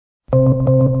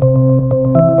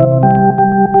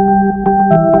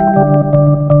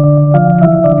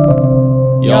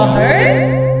Y'all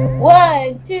heard?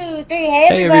 1, 2, 3.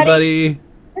 Hey, Hey, everybody.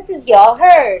 This is Y'all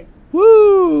Heard.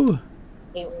 Woo! I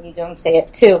hate when you don't say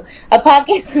it, too. A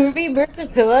podcast movie, Mercer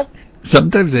Phillips.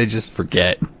 Sometimes I just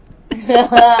forget.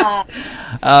 And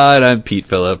I'm Pete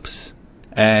Phillips.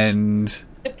 And...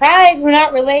 Surprise, we're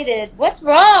not related. What's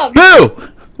wrong? Boo!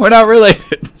 We're not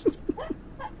related.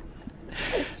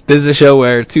 This is a show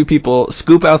where two people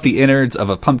scoop out the innards of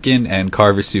a pumpkin and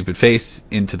carve a stupid face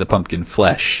into the pumpkin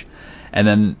flesh. And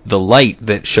then the light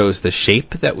that shows the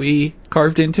shape that we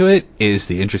carved into it is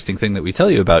the interesting thing that we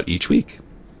tell you about each week.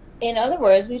 In other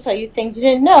words, we tell you things you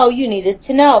didn't know you needed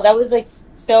to know. That was like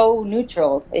so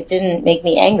neutral. It didn't make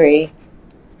me angry.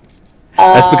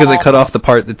 That's because I cut off the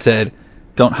part that said,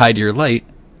 don't hide your light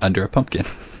under a pumpkin.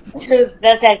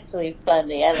 That's actually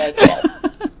funny. I like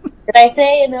that. Did I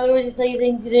say, in other words, to tell you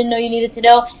things you didn't know you needed to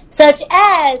know? Such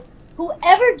as,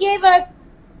 whoever gave us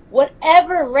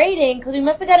whatever rating, because we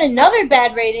must have got another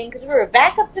bad rating, because we were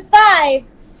back up to 5.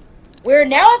 We're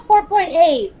now at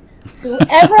 4.8. So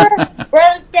whoever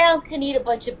brought us down can eat a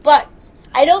bunch of butts.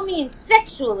 I don't mean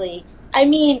sexually. I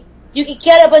mean, you could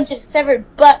get a bunch of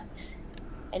severed butts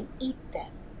and eat them.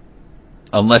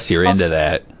 Unless you're into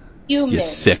that. Human. You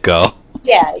sicko.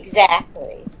 Yeah,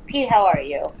 exactly. Pete, how are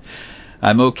you?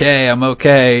 I'm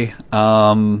okay.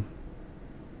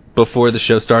 Before the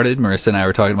show started, Marissa and I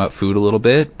were talking about food a little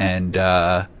bit, and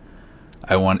that's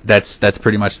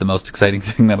pretty much the most exciting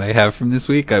thing that I have from this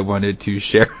week. I wanted to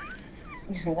share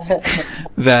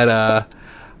that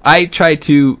I try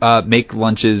to make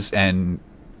lunches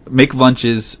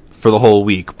for the whole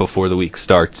week before the week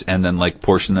starts, and then like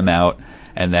portion them out,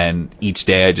 and then each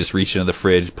day I just reach into the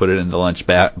fridge, put it in the lunch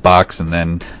box, and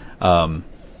then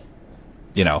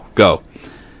go.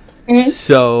 Mm-hmm.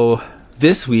 So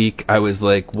this week I was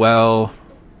like, well,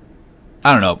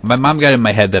 I don't know. My mom got in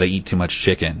my head that I eat too much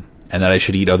chicken and that I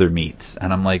should eat other meats.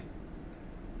 And I'm like,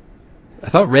 I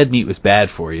thought red meat was bad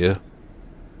for you.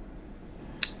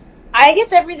 I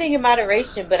guess everything in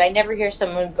moderation, but I never hear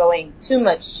someone going too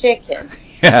much chicken.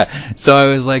 Yeah. So I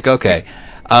was like, okay.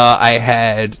 I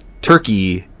had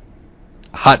turkey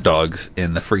hot dogs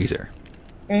in the freezer.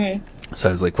 Mm-hmm. So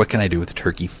I was like, what can I do with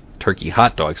turkey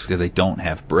hot dogs? Because I don't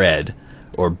have bread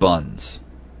or buns.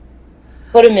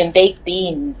 Put them in baked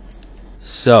beans.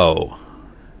 So,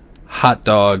 hot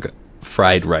dog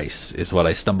fried rice is what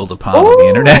I stumbled upon on the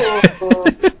internet.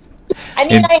 I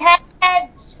mean, I have had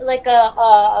like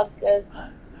a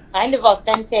kind of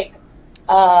authentic,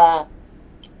 kind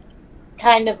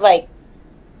of like,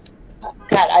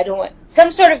 God, I don't want,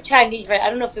 some sort of Chinese, right?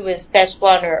 I don't know if it was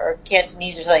Szechuan or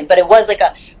Cantonese or something, but it was like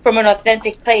from an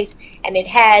authentic place, and it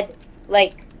had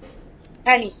like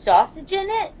Chinese sausage in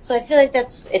it. So I feel like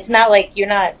it's not like you're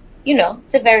not,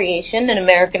 it's a variation, an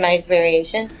Americanized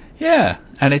variation. Yeah,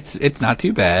 and it's not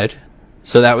too bad.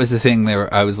 So that was the thing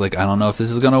there. I was like, I don't know if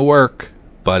this is going to work,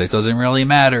 but it doesn't really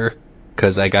matter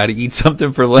because I got to eat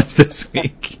something for lunch this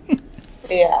week.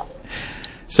 Yeah.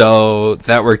 So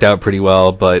that worked out pretty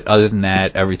well, but other than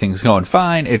that, everything's going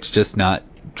fine. It's just not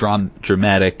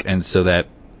dramatic, and so that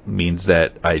means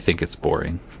that I think it's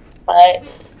boring. But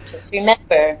just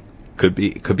remember, could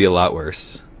be a lot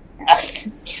worse.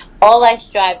 All I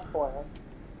strive for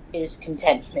is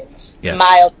contentment. Yes.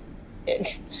 Mild.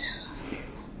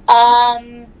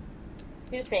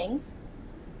 Two things.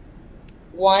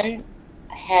 One,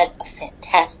 I had a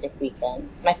fantastic weekend.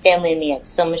 My family and me had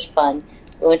so much fun.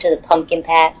 We went to the pumpkin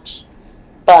patch,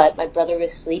 but my brother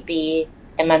was sleepy,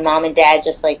 and my mom and dad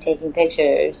just like taking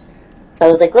pictures. So I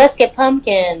was like, let's get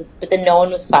pumpkins. But then no one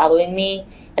was following me,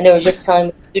 and they were just telling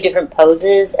me 2 different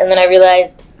poses. And then I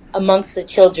realized amongst the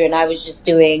children, I was just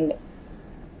doing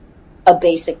a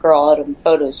basic girl autumn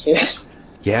photo shoot.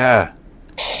 Yeah.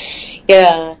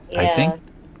 Yeah.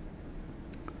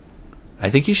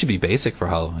 I think you should be basic for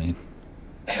Halloween.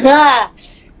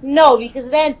 No, because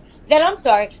then I'm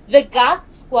sorry, the goth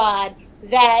squad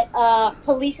that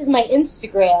polices my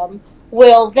Instagram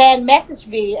will then message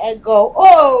me and go,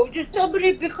 oh, did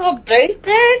somebody become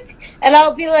basic? And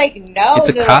I'll be like, no. It's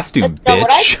a costume,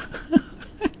 bitch.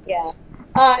 Yeah.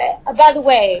 By the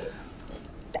way,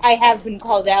 I have been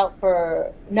called out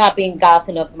for not being goth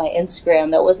enough on my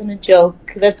Instagram. That wasn't a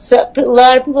joke. That's a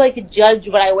lot of people like to judge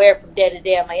what I wear from day to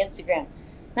day on my Instagram.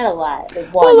 Not a lot.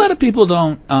 Like one. Well, a lot of people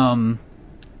don't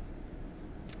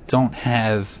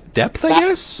have depth, I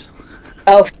guess.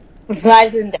 Oh,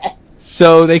 lies and death.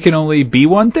 So they can only be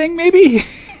one thing, maybe?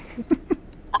 Sorry,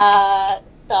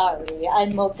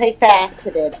 I'm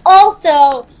multifaceted.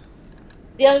 Also,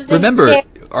 the other thing. Remember,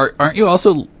 aren't you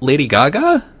also Lady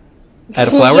Gaga? At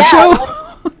a flower Yeah, show?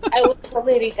 I was with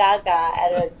Lady Gaga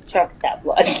at a truck stop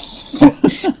lunch.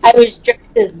 I was dressed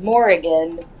as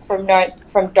Morrigan from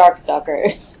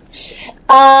Darkstalkers.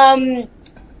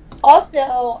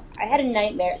 Also, I had a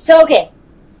nightmare. So, okay.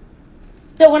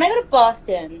 So when I go to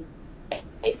Boston,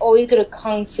 I always go to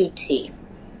Kung Fu Tea.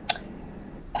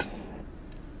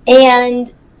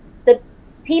 And the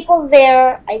people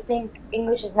there, I think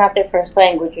English is not their first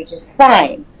language, which is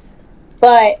fine.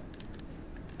 But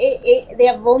they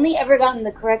have only ever gotten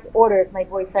the correct order if my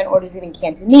boyfriend orders it in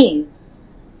Cantonese.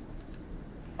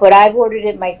 But I've ordered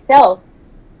it myself,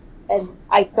 and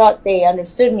I thought they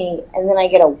understood me, and then I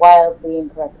get a wildly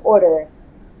incorrect order.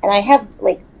 And I have,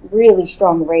 like, really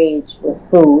strong rage with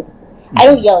food. I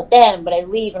don't yell at them, but I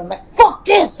leave, and I'm like, fuck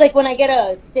this! Like, when I get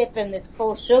a sip and it's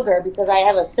full sugar, because I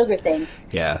have a sugar thing.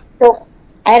 Yeah. So,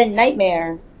 I had a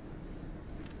nightmare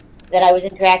that I was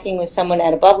interacting with someone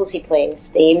at a bubble tea place.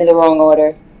 They gave me the wrong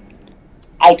order.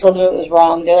 I told them it was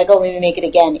wrong. They're like, oh, let me make it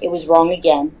again. It was wrong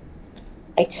again.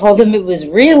 I told them it was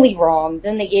really wrong.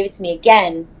 Then they gave it to me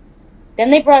again.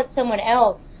 Then they brought someone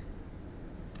else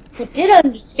who did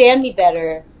understand me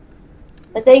better,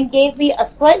 but then gave me a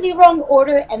slightly wrong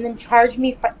order and then charged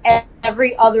me for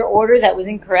every other order that was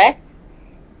incorrect.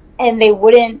 And they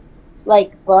wouldn't,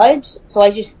 like, budge. So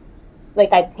I just,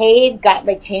 like, I paid, got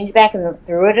my change back, and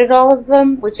threw it at all of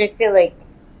them, which I feel like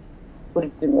would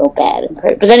have been real bad.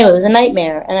 But anyway, it was a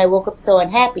nightmare, and I woke up so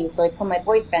unhappy, so I told my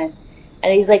boyfriend,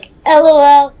 and he's like,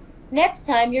 LOL, next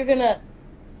time you're gonna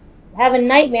have a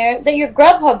nightmare that your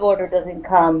Grubhub order doesn't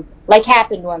come. Like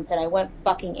happened once, and I went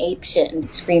fucking apeshit and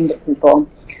screamed at people.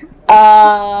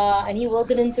 And he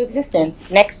willed it into existence.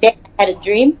 Next day, I had a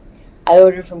dream. I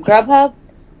ordered from Grubhub.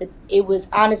 It was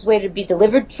on its way to be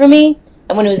delivered for me,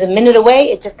 and when it was a minute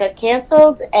away, it just got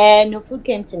canceled, and no food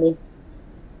came to me.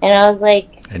 And I was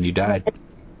like... And you died.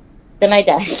 Then I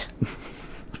died.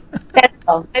 That's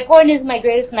all. My point is, my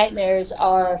greatest nightmares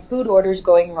are food orders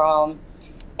going wrong,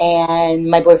 and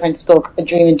my boyfriend spoke a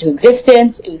dream into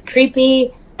existence. It was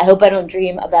creepy. I hope I don't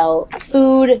dream about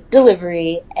food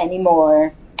delivery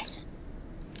anymore.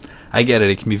 I get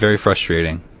it. It can be very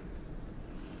frustrating.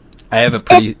 I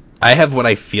have what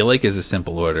I feel like is a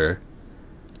simple order.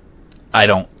 I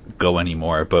don't go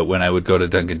anymore, but when I would go to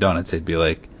Dunkin' Donuts, I'd be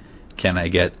like, can I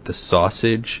get the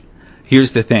sausage?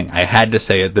 Here's the thing. I had to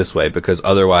say it this way because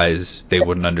otherwise they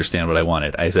wouldn't understand what I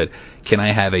wanted. I said, can I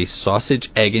have a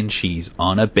sausage, egg, and cheese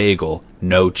on a bagel,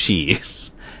 no cheese?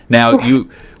 Now,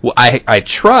 I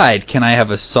tried, can I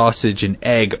have a sausage and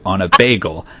egg on a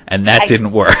bagel, and that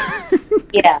didn't work.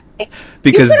 Yeah.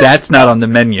 Because that's not on the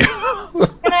menu.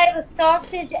 Can I have a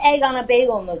sausage, egg on a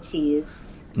bagel, no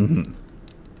cheese? Mm-hmm.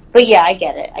 But yeah, I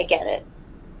get it.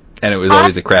 And it was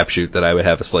always a crapshoot that I would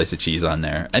have a slice of cheese on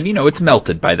there. And, it's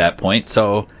melted by that point,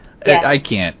 so yeah. I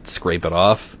can't scrape it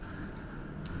off.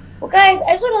 Well, guys,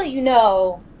 I just want to let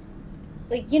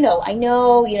you know, I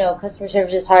know, customer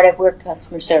service is hard. I've worked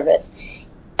customer service.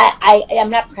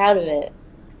 I'm not proud of it.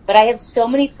 But I have so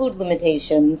many food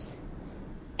limitations,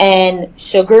 and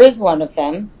sugar is one of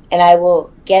them, and I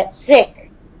will get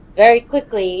sick very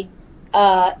quickly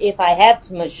if I have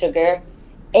too much sugar.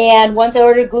 And once I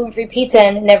ordered gluten-free pizza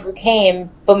and it never came,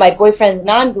 but my boyfriend's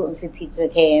non-gluten-free pizza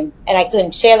came, and I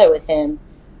couldn't share that with him.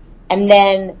 And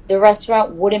then the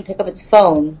restaurant wouldn't pick up its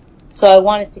phone, so I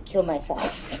wanted to kill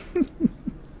myself.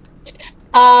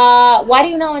 Why do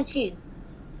you not want cheese?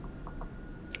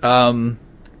 Well,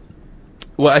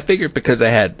 I figured because I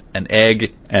had an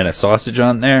egg and a sausage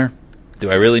on there,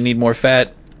 do I really need more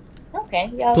fat?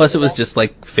 Okay, yeah. Plus, it was just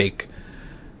like fake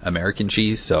American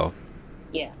cheese, so.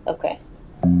 Yeah, okay.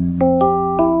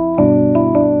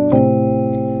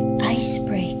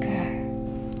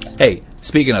 Icebreaker. Hey,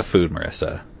 speaking of food,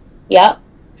 Marissa. Yeah. Are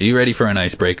you ready for an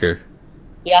icebreaker?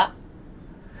 Yeah.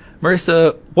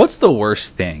 Marissa, what's the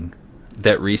worst thing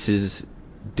that Reese's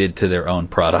did to their own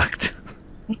product?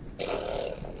 You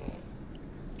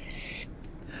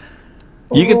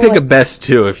can pick a best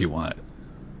two if you want.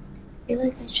 I feel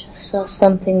like I just saw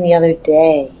something the other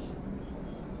day.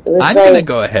 I'm going to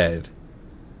go ahead.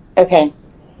 Okay.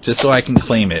 Just so I can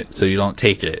claim it, so you don't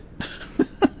take it.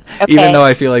 Okay. Even though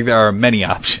I feel like there are many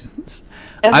options.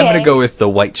 Okay. I'm going to go with the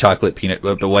white chocolate peanut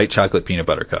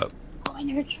butter cup. Oh, I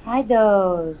never tried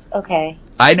those. Okay.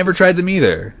 I never tried them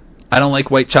either. I don't like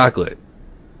white chocolate.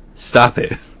 Stop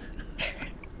it.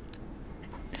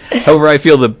 However, I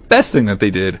feel the best thing that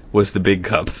they did was the big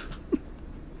cup.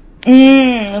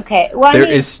 Okay. Well,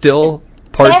 there is still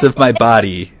parts of my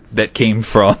body that came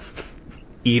from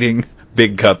eating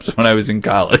big cups when I was in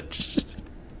college.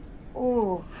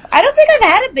 Ooh. I don't think I've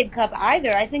had a big cup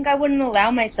either. I think I wouldn't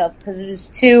allow myself because it was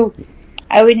too...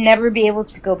 I would never be able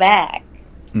to go back.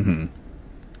 Mm-hmm.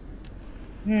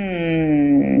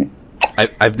 Hmm.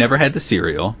 I've never had the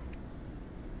cereal.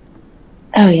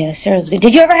 Oh yeah, the cereal's good.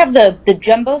 Did you ever have the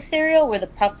jumbo cereal where the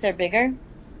puffs are bigger?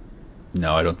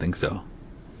 No, I don't think so.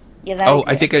 Yeah, that. Oh,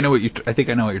 I think I know what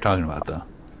you're talking about, though.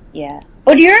 Yeah.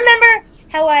 Oh, do you remember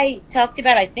how I talked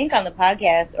about, I think on the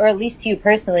podcast, or at least to you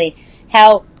personally,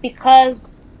 how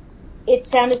because it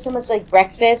sounded so much like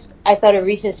breakfast, I thought a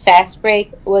Reese's Fast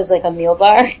Break was like a meal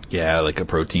bar. Yeah, like a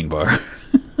protein bar.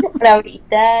 And I would eat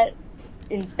that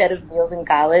instead of meals in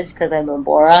college because I'm a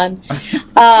moron.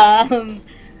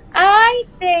 I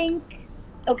think,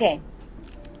 okay,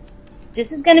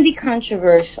 this is going to be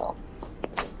controversial.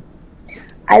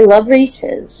 I love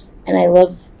Reese's, and I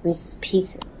love Reese's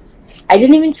Pieces. I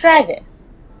didn't even try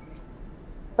this.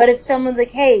 But if someone's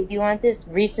like, hey, do you want this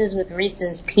Reese's with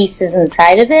Reese's Pieces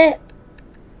inside of it?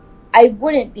 I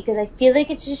wouldn't, because I feel like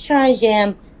it's just trying to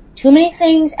jam too many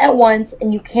things at once,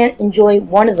 and you can't enjoy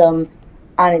one of them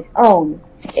on its own.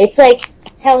 It's like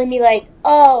telling me, like,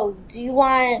 oh, do you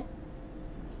want,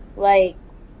 like,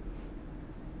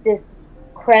 this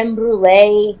creme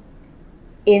brulee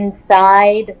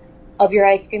inside of your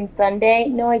ice cream sundae?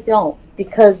 No, I don't.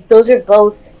 Because those are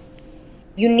both,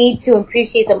 you need to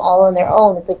appreciate them all on their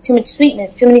own. It's like too much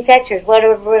sweetness, too many textures,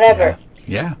 whatever.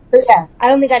 Yeah. But yeah, I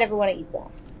don't think I'd ever want to eat that.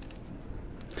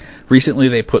 Recently,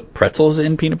 they put pretzels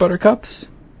in peanut butter cups.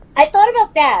 I thought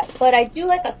about that, but I do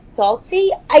like a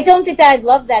salty. I don't think that I'd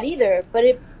love that either, but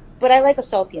I like a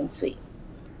salty and sweet.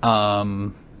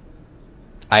 I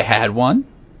had one.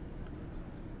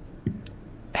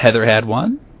 Heather had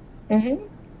one. Mm-hmm.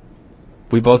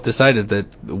 We both decided that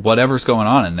whatever's going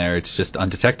on in there, it's just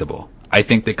undetectable. I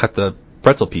think they cut the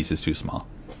pretzel pieces too small.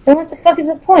 Then what the fuck is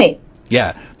the point?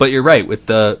 Yeah, but you're right. With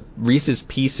the Reese's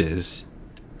Pieces,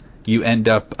 you end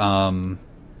up,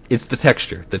 it's the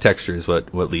texture. The texture is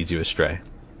what leads you astray.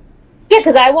 Yeah,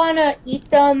 because I want to eat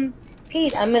them.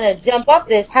 Pete, I'm going to jump off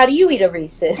this. How do you eat a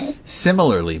Reese's?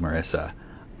 Similarly, Marissa,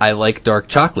 I like dark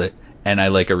chocolate, and I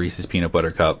like a Reese's peanut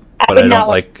butter cup, but I don't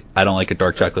like a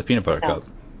dark chocolate peanut butter cup.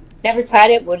 Never tried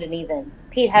it, wouldn't even.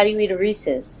 Pete, how do you eat a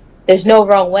Reese's? There's no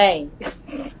wrong way.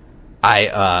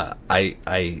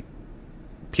 I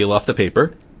peel off the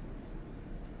paper.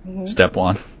 Mm-hmm. Step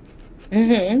 1.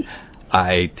 Mm-hmm.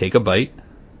 I take a bite.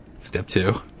 Step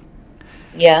 2.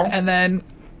 Yeah. And then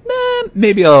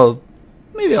maybe I'll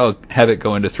have it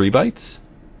go into 3 bites.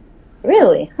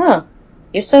 Really? Huh.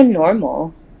 You're so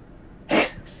normal.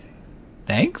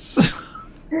 Thanks.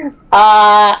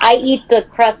 I eat the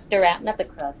crust around, not the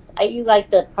crust. I eat like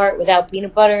the part without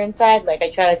peanut butter inside. Like I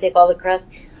try to take all the crust,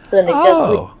 so then it just.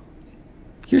 Oh,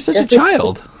 you're such a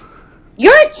child.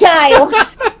 You're a child.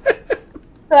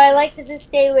 So I like to just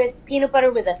stay with peanut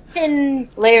butter with a thin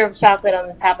layer of chocolate on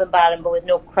the top and bottom, but with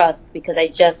no crust because I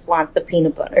just want the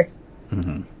peanut butter.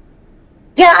 Mm-hmm.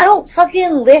 Yeah, I don't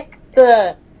fucking lick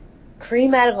the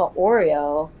cream out of an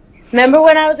Oreo. Remember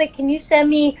when I was like, can you send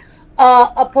me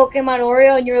a Pokemon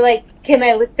Oreo? And you were like, can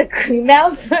I lick the cream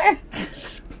out first?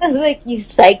 I was like, you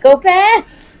psychopath?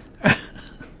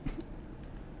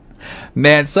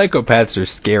 Man, psychopaths are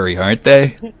scary, aren't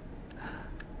they?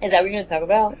 Is that what you're going to talk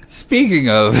about? Speaking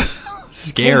of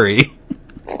scary.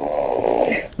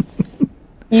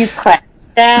 You cut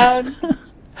down.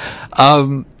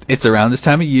 It's around this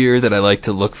time of year that I like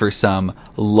to look for some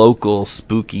local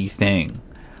spooky thing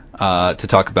to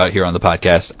talk about here on the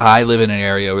podcast. I live in an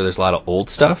area where there's a lot of old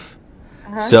stuff.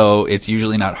 Uh-huh. So it's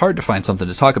usually not hard to find something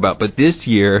to talk about. But this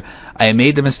year, I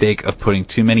made the mistake of putting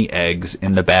too many eggs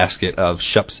in the basket of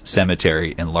Shupp's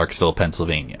Cemetery in Larksville,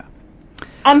 Pennsylvania.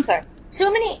 I'm sorry.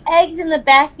 Too many eggs in the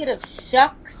basket of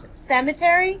Shuck's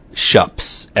Cemetery?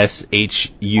 Shupp's. SHUPP''S.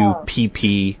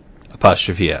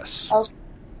 Oh.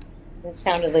 It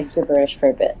sounded like gibberish for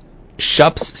a bit.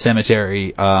 Shupp's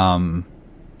Cemetery,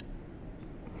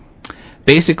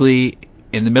 basically,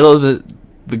 in the middle of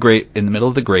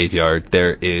the graveyard,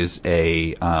 there is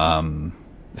a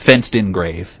fenced-in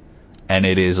grave, and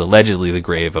it is allegedly the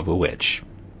grave of a witch.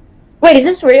 Wait, is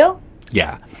this real?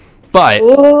 Yeah, but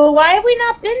ooh, why have we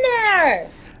not been there?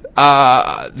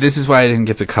 This is why I didn't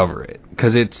get to cover it,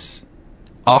 because it's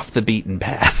off the beaten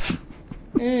path.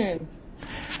 Mm.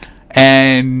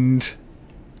 And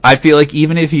I feel like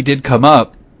even if he did come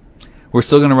up, we're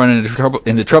still going to run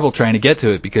into trouble trying to get to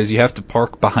it, because you have to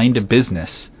park behind a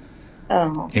business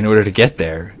in order to get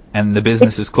there. And the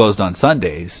business is closed on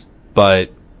Sundays,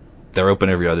 but they're open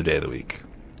every other day of the week.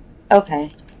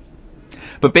 Okay.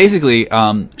 But basically,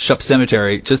 Shupp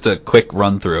Cemetery, just a quick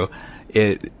run through,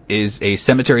 it is a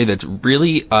cemetery that's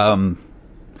really, I'm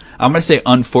going to say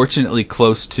unfortunately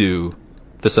close to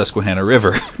the Susquehanna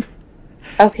River.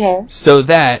 Okay. So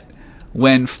that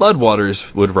when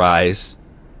floodwaters would rise,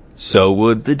 so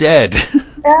would the dead.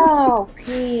 Oh,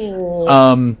 Pete.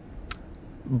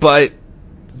 But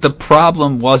the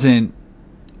problem wasn't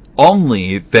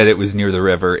only that it was near the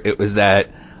river. It was that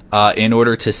in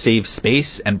order to save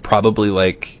space and probably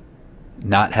like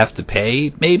not have to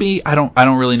pay, maybe I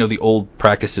don't really know the old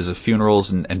practices of funerals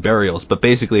and burials, but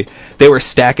basically they were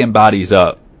stacking bodies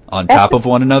up on top of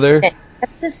one another.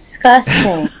 That's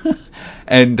disgusting.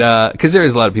 And because there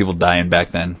was a lot of people dying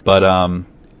back then, but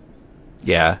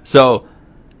yeah. So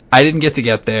I didn't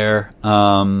get there.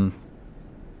 So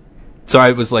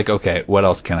I was like, okay, what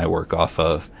else can I work off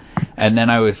of? And then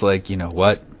I was like, you know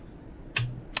what?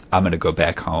 I'm gonna go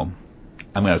back home.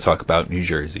 I'm gonna talk about New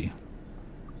Jersey.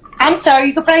 I'm sorry,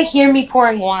 you could probably hear me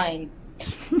pouring wine.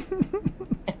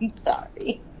 I'm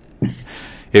sorry.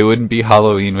 It wouldn't be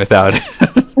Halloween without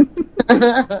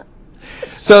it.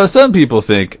 So some people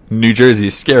think New Jersey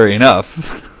is scary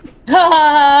enough.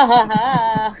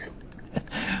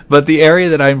 But the area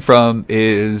that I'm from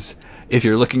is, if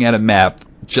you're looking at a map,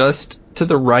 just to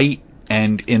the right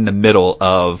and in the middle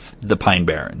of the Pine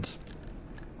Barrens.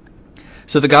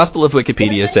 So the Gospel of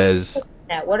Wikipedia says...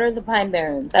 What are the Pine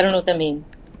Barrens? I don't know what that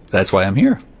means. That's why I'm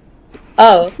here.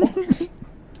 Oh.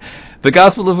 The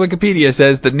Gospel of Wikipedia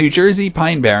says the New Jersey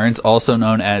Pine Barrens, also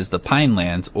known as the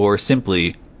Pinelands, or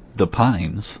simply the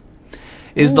Pines,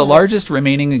 is the largest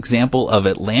remaining example of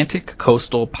Atlantic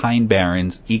coastal pine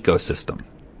barrens ecosystem.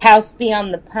 House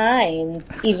Beyond the Pines,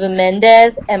 Eva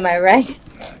Mendes, am I right?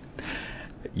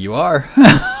 You are.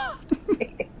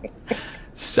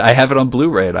 I have it on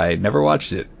Blu-ray and I never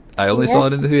watched it. I only saw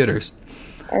it in the theaters.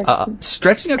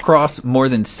 Stretching across more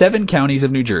than 7 counties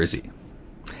of New Jersey.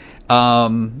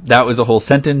 That was a whole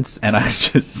sentence, and I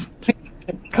just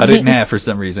cut it in half for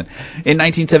some reason. In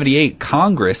 1978,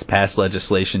 Congress passed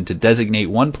legislation to designate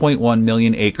 1.1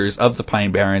 million acres of the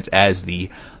Pine Barrens as the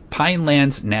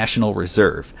Pinelands National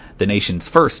Reserve, the nation's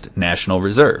first national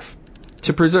reserve,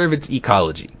 to preserve its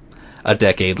ecology. A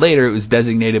decade later, it was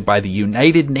designated by the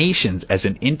United Nations as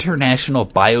an international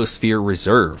biosphere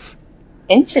reserve.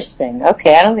 Interesting.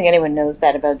 Okay, I don't think anyone knows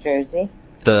that about Jersey.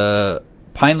 The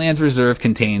Pinelands Reserve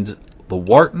contains the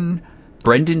Wharton,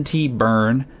 Brendan T.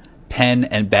 Byrne, Penn,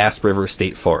 and Bass River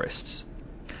State Forests.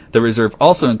 The reserve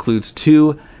also includes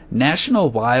 2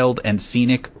 national wild and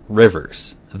scenic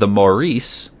rivers, the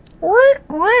Maurice...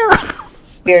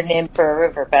 Weird name for a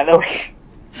river, by the way.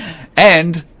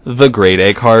 And the Great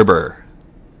Egg Harbor.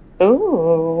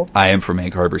 Ooh. I am from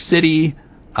Egg Harbor City,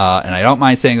 and I don't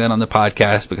mind saying that on the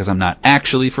podcast because I'm not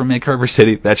actually from Egg Harbor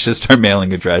City. That's just our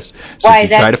mailing address. So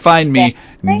if you try to find me,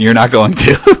 you're not going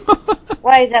to.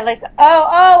 Why is that like,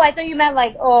 I thought you meant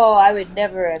like, I would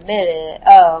never admit it.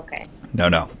 Oh, okay.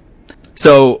 No.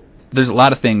 So there's a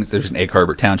lot of things. There's an Egg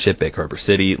Harbor Township, Egg Harbor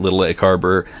City, Little Egg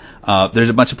Harbor. There's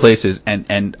a bunch of places,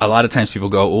 and a lot of times people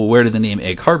go, well, where did the name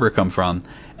Egg Harbor come from?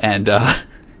 And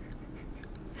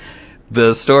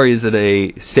the story is that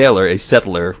a sailor, a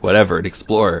settler, whatever, an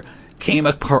explorer, came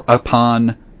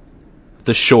upon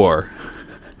the shore,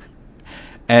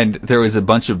 and there was a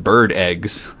bunch of bird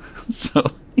eggs, so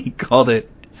he called it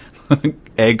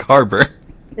Egg Harbor.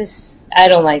 I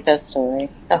don't like that story.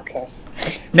 Okay.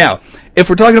 Now, if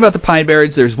we're talking about the Pine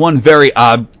Barrens, there's one very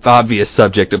obvious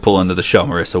subject to pull into the show,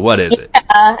 Marissa. What is it?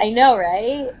 I know,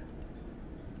 right?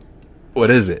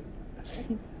 What is it?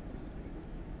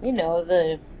 You know,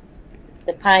 the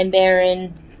Pine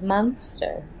Barren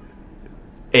Monster.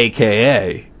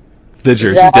 AKA the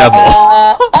Jersey Devil.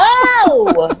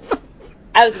 Oh!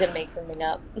 I was going to make something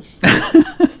up.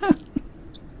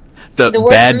 the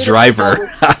bad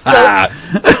driver.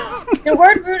 The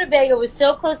word rutabaga was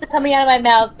so close to coming out of my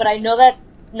mouth, but I know that's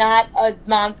not a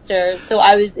monster, so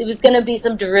it was going to be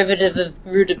some derivative of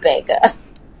rutabaga.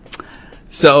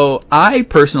 So I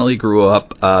personally grew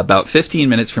up about 15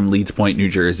 minutes from Leeds Point, New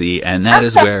Jersey, and that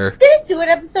is where... Did it do an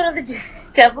episode of the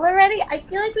Jersey Devil already? I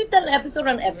feel like we've done an episode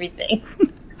on everything.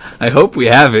 I hope we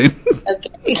haven't.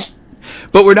 Okay.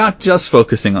 But we're not just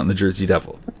focusing on the Jersey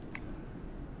Devil.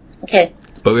 Okay.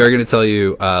 But we are going to tell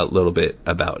you a little bit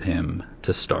about him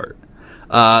to start.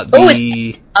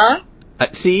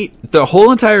 See, the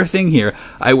whole entire thing here,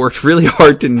 I worked really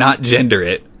hard to not gender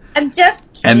it. I'm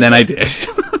just kidding. And then I did.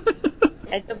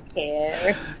 I don't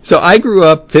care. So I grew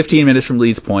up 15 minutes from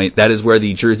Leeds Point. That is where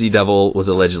the Jersey Devil was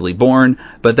allegedly born,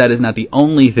 but that is not the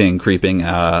only thing creeping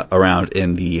around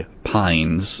in the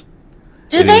Pines.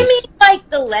 Do they mean like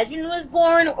the legend was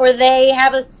born, or they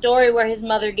have a story where his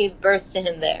mother gave birth to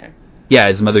him there? Yeah,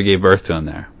 his mother gave birth to him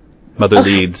there. Mother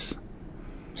Leeds.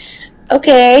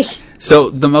 Okay. So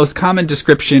the most common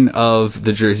description of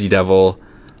the Jersey Devil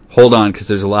hold on, because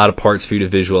there's a lot of parts for you to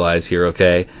visualize here,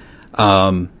 okay?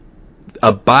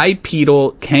 A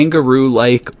bipedal,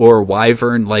 kangaroo-like, or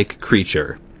wyvern-like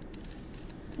creature.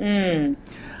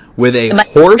 With a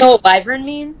horse... Do you know what wyvern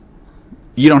means?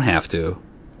 You don't have to.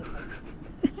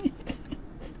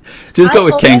 Just go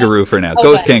with kangaroo for now. Okay.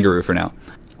 Go with kangaroo for now.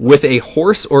 With a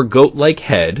horse or goat-like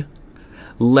head,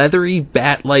 leathery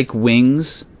bat-like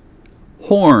wings,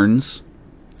 horns,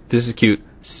 this is cute,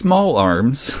 small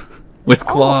arms with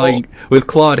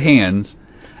clawed hands,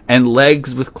 and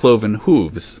legs with cloven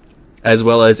hooves, as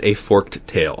well as a forked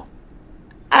tail.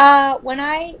 When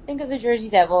I think of the Jersey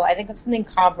Devil, I think of something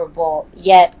comparable,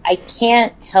 yet I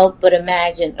can't help but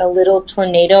imagine a little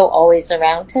tornado always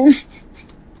around him.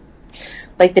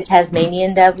 Like the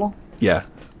Tasmanian Devil. Yeah.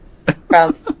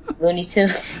 From Looney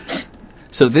Tunes.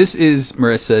 So this is,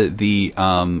 Marissa, the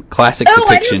classic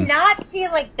depiction. I did not see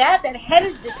it like that. That head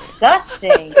is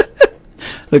disgusting.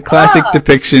 The classic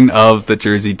depiction of the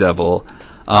Jersey Devil.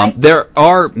 There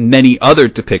are many other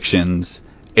depictions.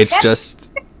 That's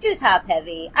too top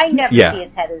heavy. I never see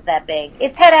its head as that big.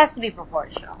 Its head has to be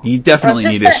proportional. You definitely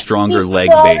need a stronger leg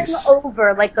base.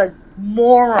 Over like a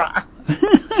moron.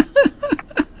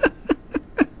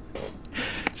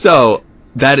 So,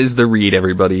 that is the read,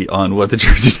 everybody, on what the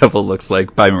Jersey Devil looks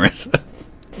like by Marissa.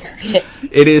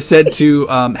 It is said to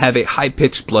have a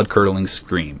high-pitched, blood-curdling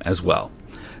scream as well.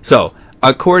 So,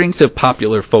 according to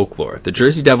popular folklore, the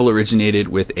Jersey Devil originated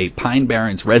with a Pine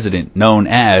Barrens resident known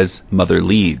as Mother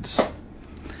Leeds.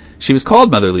 She was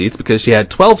called Mother Leeds because she had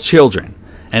 12 children,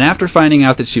 and after finding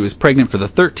out that she was pregnant for the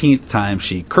 13th time,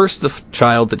 she cursed the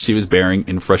child that she was bearing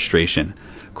in frustration,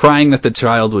 crying that the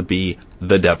child would be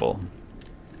the devil.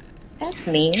 That's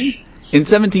mean. In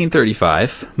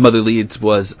 1735, Mother Leeds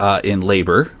was in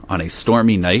labor on a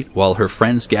stormy night while her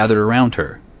friends gathered around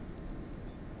her.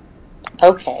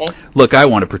 Okay. Look, I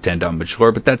want to pretend I'm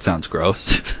mature, but that sounds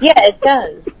gross. Yeah, it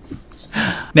does.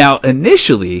 Now,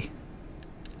 initially,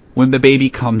 when the baby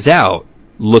comes out,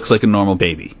 looks like a normal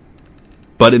baby,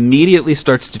 but immediately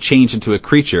starts to change into a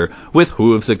creature with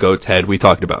hooves, a goat's head. We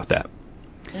talked about that.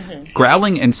 Mm-hmm.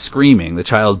 Growling and screaming, the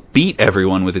child beat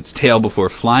everyone with its tail before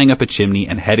flying up a chimney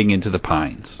and heading into the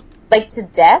pines. Like to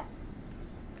death?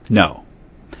 No.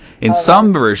 In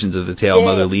some versions of the tale,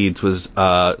 Mother Leeds was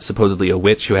supposedly a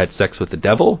witch who had sex with the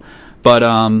devil, but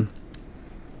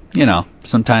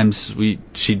sometimes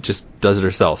she just does it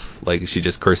herself. Like, she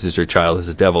just curses her child as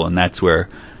a devil, and that's where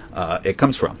it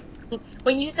comes from.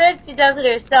 When you said she does it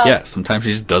herself... Yeah, sometimes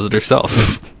she just does it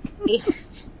herself.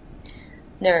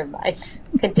 Never mind.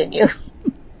 Continue.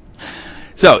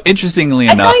 So, interestingly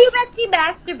enough... I thought you meant she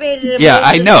masturbated. Yeah,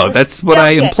 I know. That's what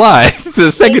I implied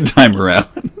the second time around.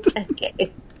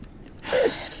 Okay.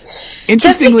 Interestingly...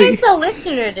 Just in case the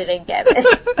listener didn't get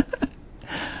it.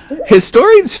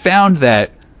 Historians found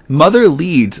that Mother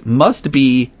Leeds must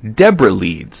be Deborah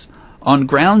Leeds, on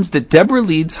grounds that Deborah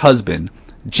Leeds' husband,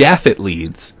 Japhet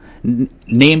Leeds,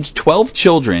 named 12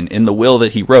 children in the will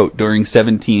that he wrote during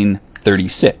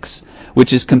 1736,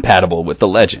 which is compatible with the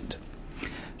legend.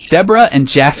 Deborah and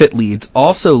Japhet Leeds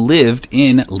also lived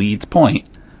in Leeds Point,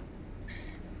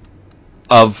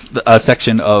 of a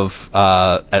section of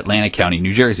Atlantic County,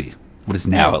 New Jersey, what is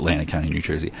now Atlantic County, New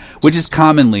Jersey, which is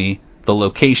commonly the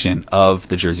location of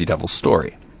the Jersey Devil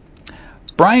story.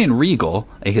 Brian Regal,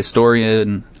 a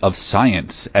historian of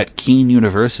science at Keene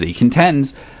University,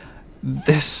 contends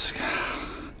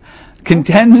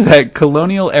that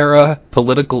colonial-era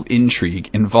political intrigue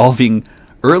involving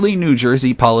early New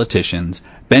Jersey politicians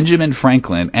Benjamin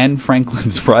Franklin and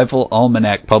Franklin's rival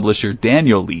almanac publisher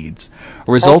Daniel Leeds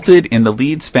resulted in the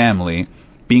Leeds family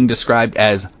being described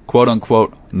as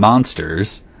quote-unquote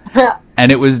monsters,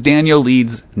 and it was Daniel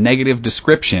Leeds' negative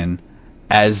description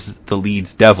as the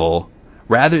Leeds Devil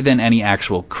rather than any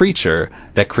actual creature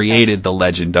that created the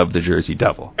legend of the Jersey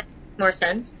Devil. More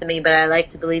sense to me, but I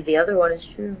like to believe the other one is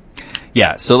true.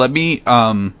 Yeah, so let me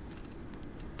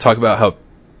talk about how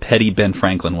petty Ben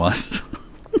Franklin was.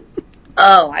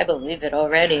 Oh, I believe it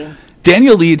already.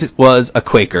 Daniel Leeds was a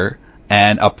Quaker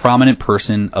and a prominent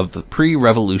person of the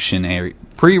pre-revolution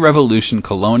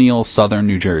colonial southern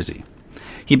New Jersey.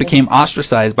 He became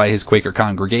ostracized by his Quaker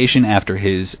congregation after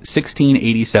his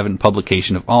 1687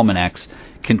 publication of almanacs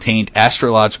contained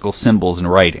astrological symbols and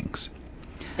writings.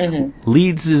 Mm-hmm.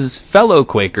 Leeds' fellow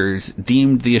Quakers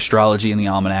deemed the astrology in the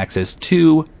almanacs as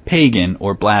too pagan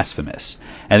or blasphemous,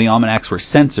 and the almanacs were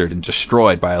censored and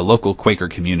destroyed by a local Quaker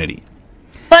community.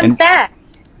 Fun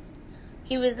fact,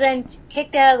 he was then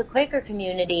kicked out of the Quaker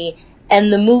community,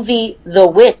 and the movie The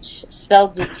Witch,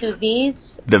 spelled with two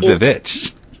V's... The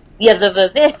Vivitch. Yeah, The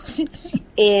Vivitch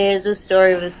is a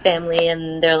story of his family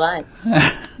and their lives.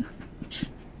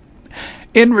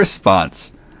 In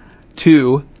response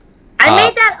to... I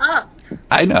made that up.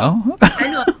 I know.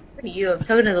 I know. I'm talking to you. I'm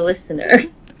talking to the listener.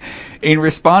 In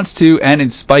response to and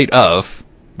in spite of,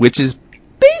 which is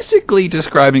basically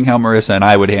describing how Marissa and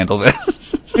I would handle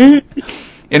this.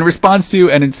 In response to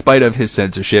and in spite of his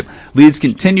censorship, Leeds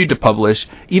continued to publish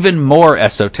even more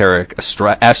esoteric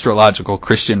astrological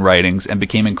Christian writings and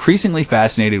became increasingly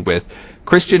fascinated with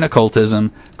Christian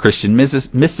occultism, Christian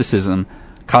mysticism,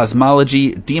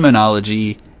 cosmology,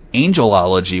 demonology,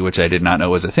 angelology, which I did not know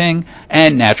was a thing,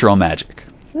 and natural magic.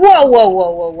 Whoa.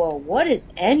 What is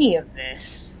any of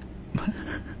this?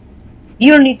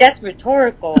 You don't need... That's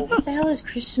rhetorical. What the hell is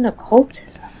Christian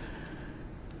occultism?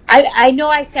 I know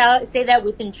I say that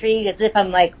with intrigue as if I'm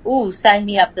like, ooh, sign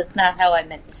me up. That's not how I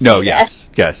meant to say that.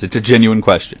 Yes, it's a genuine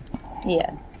question.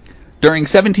 Yeah. During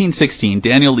 1716,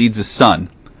 Daniel Leeds' son,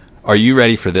 are you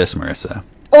ready for this, Marissa?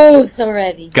 Oh, so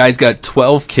ready. Guy's got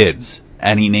 12 kids,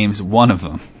 and he names one of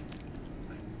them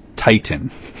Titan.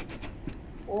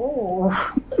 Oh.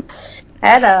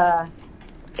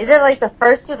 Is it like the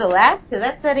first or the last? Because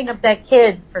that's setting up that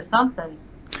kid for something.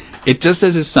 It just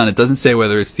says his son. It doesn't say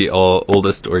whether it's the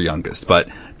oldest or youngest. But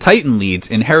Titan Leeds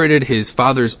inherited his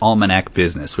father's almanac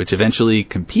business, which eventually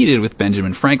competed with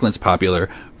Benjamin Franklin's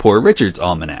popular Poor Richard's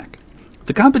Almanac.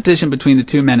 The competition between the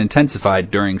two men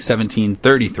intensified during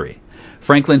 1733.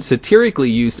 Franklin satirically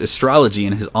used astrology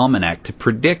in his almanac to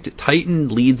predict Titan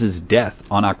Leeds' death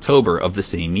on October of the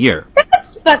same year.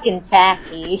 That's fucking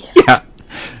tacky. Yeah.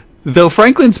 Though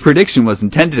Franklin's prediction was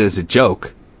intended as a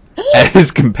joke, at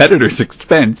his competitor's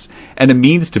expense, and a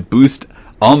means to boost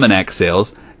almanac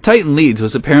sales, Titan Leeds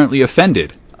was apparently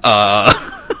offended. Oh,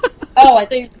 I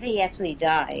thought you were going to say he actually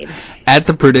died. At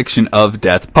the prediction of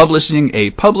death, publishing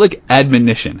a public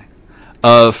admonition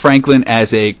of Franklin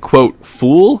as a, quote,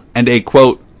 fool and a,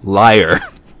 quote, liar.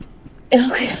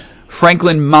 Okay.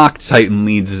 Franklin mocked Titan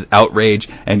Leeds' outrage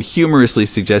and humorously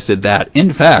suggested that,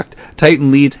 in fact,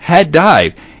 Titan Leeds had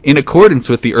died in accordance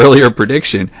with the earlier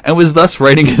prediction and was thus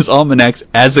writing his almanacs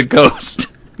as a ghost.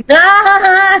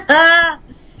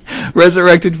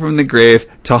 Resurrected from the grave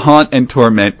to haunt and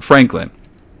torment Franklin.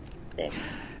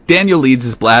 Daniel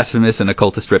Leeds' blasphemous and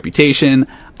occultist reputation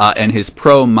and his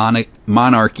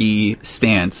pro-monarchy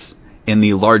stance in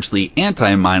the largely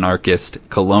anti-monarchist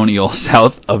colonial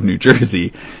south of New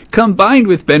Jersey, combined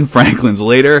with Ben Franklin's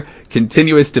later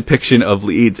continuous depiction of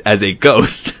Leeds as a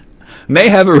ghost, may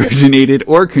have originated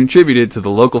or contributed to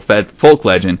the local folk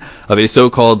legend of a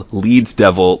so-called Leeds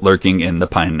devil lurking in the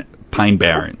Pine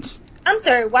Barrens. I'm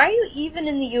sorry, why are you even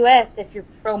in the U.S. if you're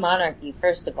pro-monarchy,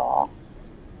 first of all?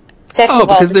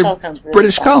 Because they're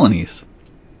British colonies.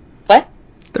 What?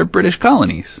 They're British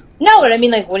colonies. No, but I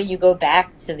mean, like, what do you go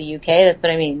back to the UK? That's what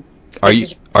I mean. Are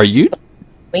you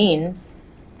Queens?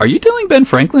 Are you telling Ben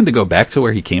Franklin to go back to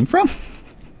where he came from?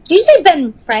 Did you say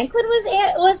Ben Franklin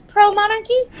was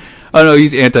pro-monarchy? Oh no,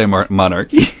 he's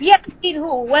anti-monarchy. Yeah,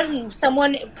 who wasn't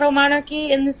someone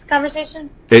pro-monarchy in this conversation?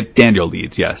 Daniel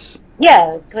Leeds, yes.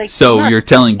 Yeah, like. So you're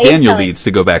telling Daniel Leeds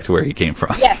to go back to where he came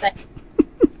from? Yes.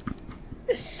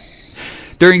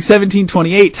 During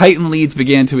 1728, Titan Leeds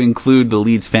began to include the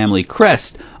Leeds family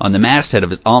crest on the masthead of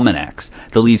his almanacs.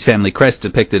 The Leeds family crest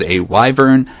depicted a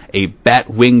wyvern, a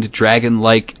bat-winged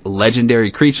dragon-like legendary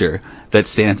creature that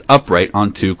stands upright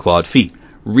on two clawed feet.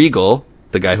 Regal,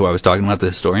 the guy who I was talking about, the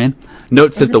historian,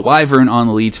 notes that the wyvern on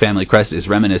the Leeds family crest is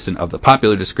reminiscent of the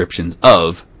popular descriptions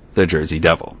of the Jersey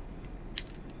Devil.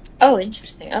 Oh,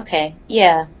 interesting. Okay.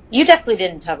 Yeah. You definitely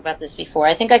didn't talk about this before.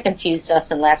 I think I confused us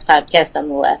in last podcast on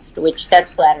the left, which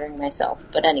that's flattering myself.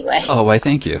 But anyway. Oh, why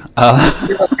thank you.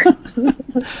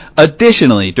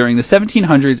 Additionally, during the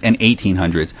 1700s and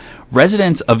 1800s,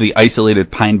 residents of the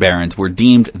isolated Pine Barrens were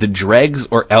deemed the dregs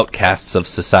or outcasts of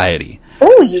society.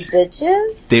 Oh, you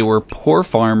bitches. They were poor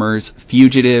farmers,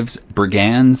 fugitives,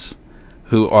 brigands,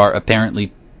 who are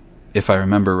apparently, if I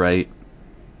remember right,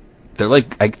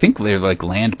 I think they're like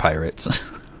land pirates.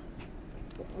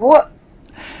 What?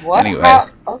 Anyway. How?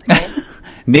 Okay.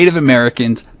 Native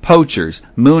Americans, poachers,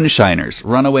 moonshiners,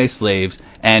 runaway slaves,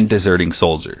 and deserting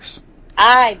soldiers.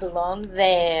 I belong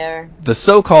there. The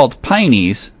so-called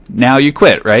Pineys, now you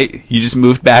quit, right? You just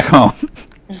moved back home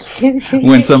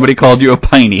when somebody called you a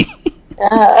Piney.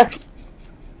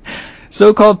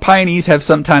 So-called Pineys have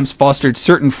sometimes fostered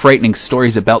certain frightening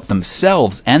stories about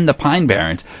themselves and the Pine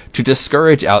Barrens to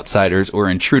discourage outsiders or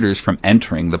intruders from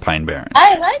entering the Pine Barrens.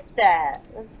 I like that.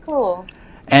 That's cool.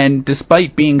 And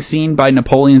despite being seen by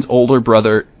Napoleon's older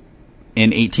brother in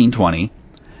 1820,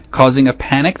 causing a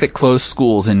panic that closed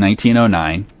schools in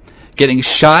 1909, getting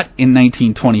shot in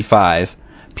 1925,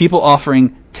 people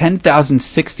offering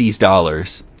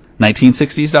 $10,060,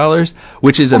 1960s dollars,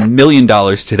 which is $1 million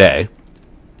today.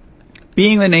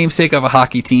 Being the namesake of a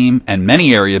hockey team and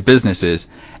many area businesses,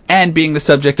 and being the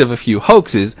subject of a few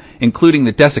hoaxes, including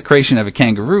the desecration of a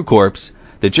kangaroo corpse,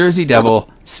 the Jersey Devil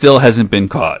still hasn't been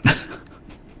caught.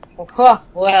 Oh,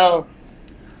 well,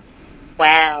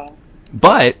 wow.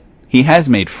 But he has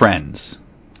made friends.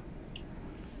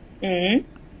 Mm-hmm.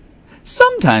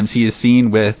 Sometimes he is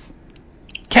seen with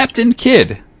Captain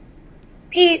Kidd,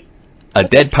 Pete. a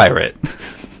dead pirate.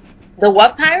 The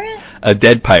what pirate? A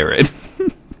dead pirate.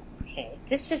 Okay,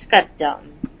 this just got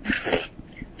dumb.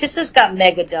 This just got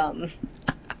mega dumb.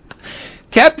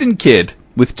 Captain Kidd,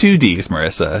 with 2 Ds,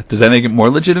 Marissa. Does that make it more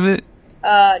legitimate?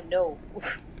 No.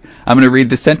 I'm going to read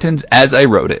the sentence as I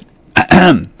wrote it.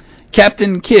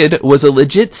 Captain Kidd was a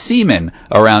legit seaman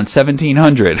around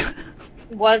 1700.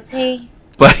 Was he?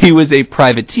 But he was a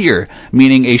privateer,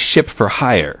 meaning a ship for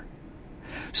hire.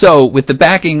 So, with the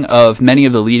backing of many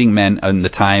of the leading men in the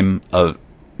time of,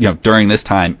 during this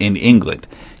time in England,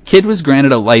 Kidd was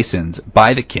granted a license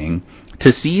by the king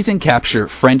to seize and capture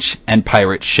French and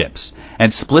pirate ships,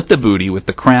 and split the booty with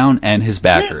the crown and his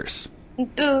backers.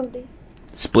 Booty.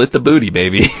 Split the booty,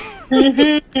 baby.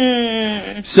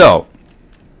 So,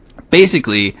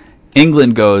 basically,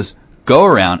 England go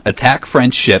around, attack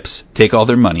French ships, take all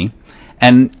their money,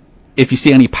 and if you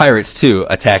see any pirates too,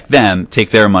 attack them, take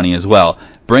their money as well.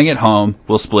 Bring it home,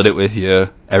 we'll split it with you,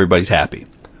 everybody's happy.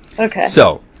 Okay.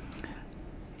 So,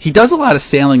 he does a lot of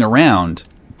sailing around,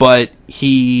 but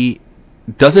he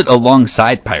does it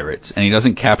alongside pirates, and he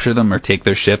doesn't capture them or take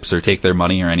their ships or take their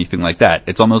money or anything like that.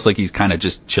 It's almost like he's kind of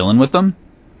just chilling with them.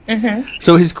 Mm-hmm.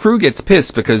 So his crew gets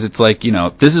pissed because it's like,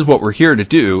 this is what we're here to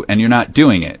do, and you're not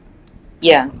doing it.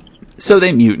 Yeah. So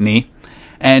they mutiny,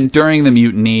 and during the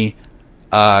mutiny,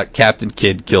 Captain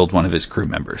Kidd killed one of his crew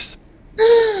members.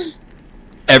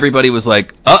 Everybody was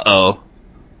like, uh-oh.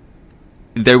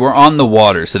 They were on the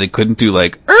water, so they couldn't do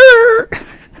like,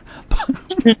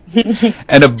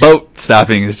 and a boat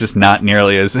stopping is just not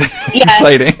nearly as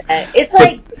exciting. It's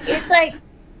like,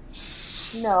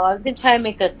 no, I've been trying to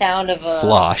make a sound of a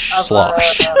slosh.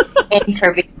 And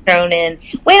Kirby thrown in.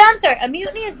 Wait, I'm sorry. A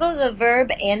mutiny is both a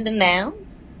verb and a noun?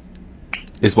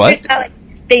 Is what?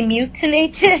 They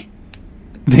mutinated?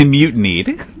 They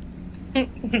mutinied.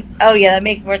 Oh yeah, that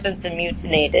makes more sense than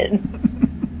mutinated.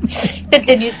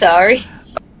 Continue, sorry.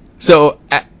 So,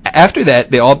 after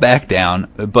that, they all backed down,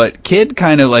 but Kidd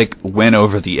kind of went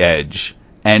over the edge.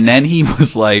 And then he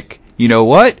was like, you know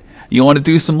what? You want to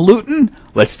do some looting?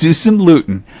 Let's do some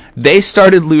looting. They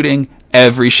started looting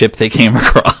every ship they came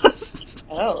across.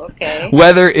 Oh, okay.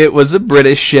 Whether it was a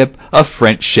British ship, a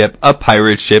French ship, a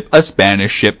pirate ship, a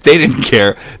Spanish ship, they didn't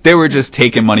care. They were just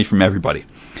taking money from everybody.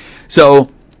 So,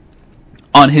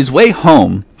 on his way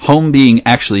home being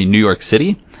actually New York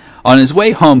City, on his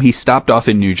way home he stopped off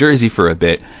in New Jersey for a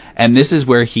bit, and this is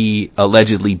where he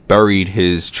allegedly buried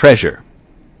his treasure.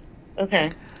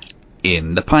 Okay.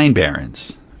 In the Pine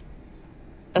Barrens.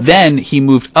 Okay. Then he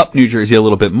moved up New Jersey a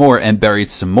little bit more and buried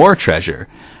some more treasure.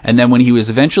 And then when he was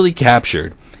eventually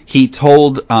captured, he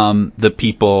told the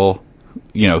people,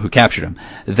 who captured him,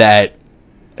 that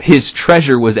his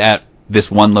treasure was at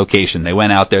this one location. They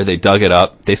went out there, they dug it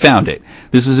up, they found it.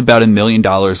 This was about $1 million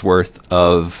worth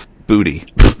of booty.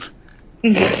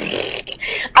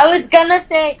 I was gonna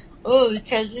say, oh, the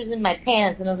treasure's in my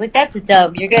pants, and I was like, that's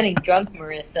dumb. You're getting drunk,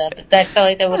 Marissa. But that felt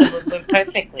like that would have went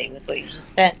perfectly with what you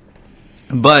just said.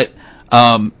 But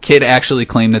Kidd actually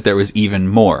claimed that there was even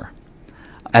more.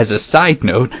 As a side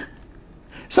note,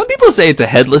 some people say it's a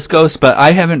headless ghost, but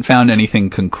I haven't found anything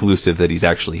conclusive that he's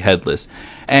actually headless.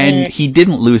 And he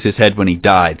didn't lose his head when he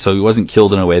died, so he wasn't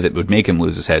killed in a way that would make him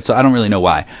lose his head, so I don't really know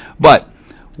why. But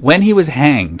when he was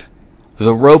hanged,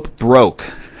 the rope broke.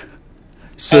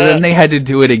 So then they had to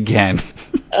do it again.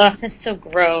 Ugh, that's so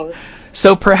gross.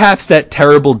 So perhaps that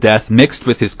terrible death mixed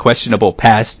with his questionable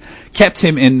past kept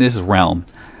him in this realm.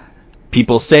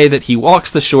 People say that he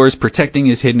walks the shores protecting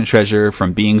his hidden treasure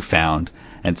from being found,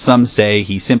 and some say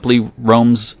he simply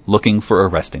roams looking for a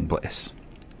resting place.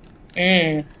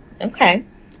 Okay.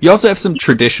 You also have some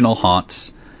traditional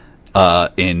haunts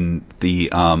in the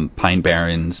Pine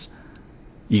Barrens.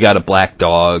 You got a black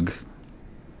dog.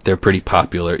 They're pretty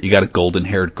popular. You got a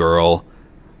golden-haired girl.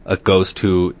 A ghost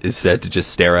who is said to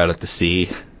just stare out at the sea,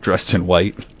 dressed in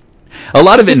white. A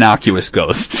lot of innocuous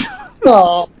ghosts.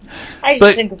 Oh, I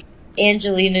just think of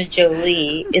Angelina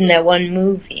Jolie in that one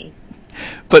movie.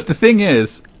 But the thing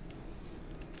is,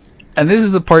 and this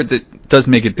is the part that does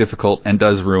make it difficult and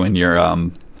does ruin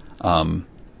your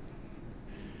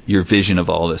vision of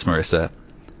all this, Marissa.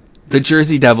 The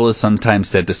Jersey Devil is sometimes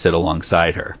said to sit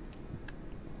alongside her.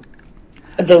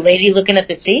 The lady looking at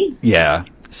the sea? Yeah.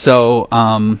 So,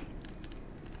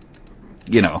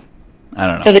 you know, I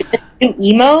don't know. So there's two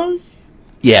emos?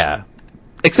 Yeah.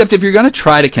 Except if you're going to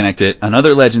try to connect it,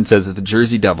 another legend says that the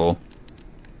Jersey Devil,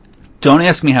 don't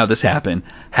ask me how this happened,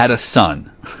 had a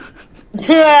son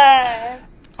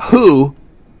who,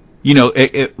 you know,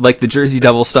 like the Jersey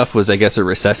Devil stuff was, I guess, a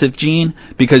recessive gene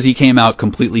because he came out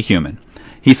completely human.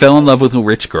 He fell in love with a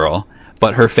rich girl,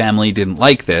 but her family didn't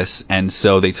like this, and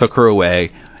so they took her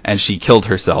away, and she killed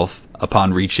herself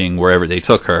upon reaching wherever they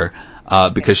took her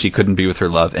because she couldn't be with her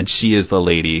love, and she is the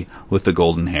lady with the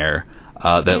golden hair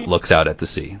that looks out at the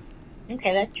sea.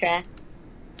 Okay, that tracks.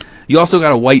 You also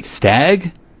got a white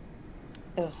stag?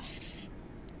 Ugh.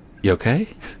 You okay?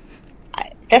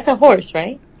 That's a horse,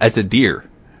 right? That's a deer.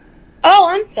 Oh,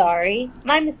 I'm sorry.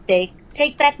 My mistake.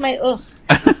 Take back my ugh.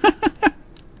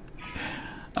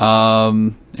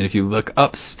 And if you look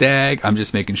up stag, I'm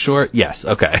just making sure. Yes,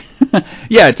 okay.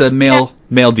 Yeah, it's a male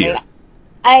deer.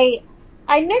 I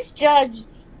misjudged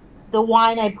the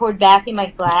wine I poured back in my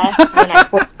glass when I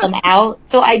poured some out,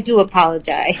 so I do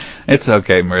apologize. It's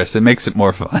okay, Marissa. It makes it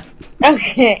more fun.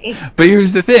 Okay. But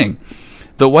here's the thing.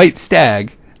 The white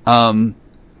stag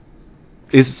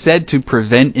is said to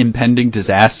prevent impending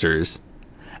disasters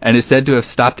and is said to have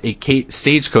stopped a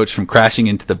stagecoach from crashing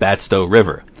into the Batstow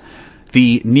River.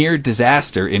 The near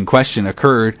disaster in question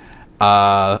occurred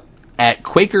at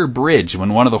Quaker Bridge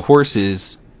when one of the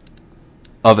horses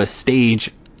of a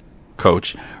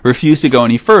stagecoach refused to go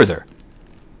any further.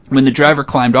 When the driver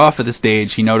climbed off of the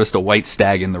stage, he noticed a white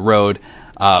stag in the road,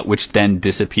 which then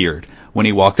disappeared. When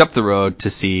he walked up the road to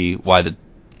see why the,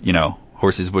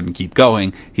 horses wouldn't keep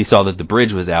going, he saw that the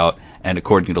bridge was out, and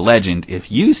according to legend,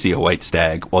 if you see a white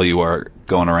stag while you are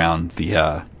going around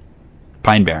the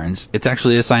Pine Barrens, it's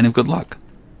actually a sign of good luck.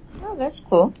 Oh, that's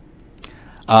cool.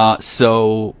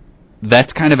 So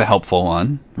that's kind of a helpful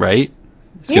one, right?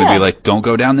 It's going to be like, don't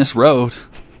go down this road.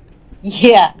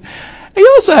 Yeah.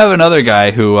 You also have another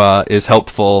guy who is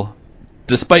helpful,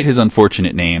 despite his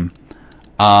unfortunate name.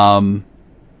 The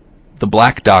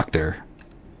Black Doctor.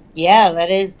 Yeah, that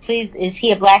is. Please, is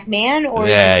he a black man or?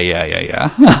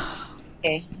 Yeah.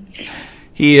 Okay.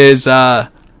 He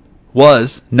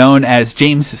was known as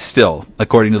James Still.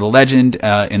 According to the legend,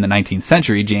 in the 19th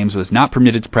century, James was not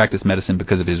permitted to practice medicine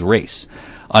because of his race.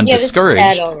 Undiscouraged,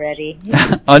 this is sad already.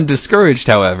 Undiscouraged,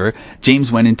 however, James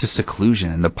went into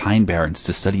seclusion in the Pine Barrens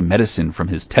to study medicine from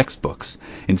his textbooks.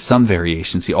 In some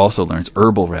variations, he also learns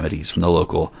herbal remedies from the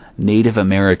local Native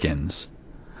Americans.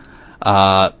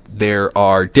 There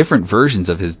are different versions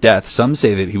of his death. Some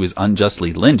say that he was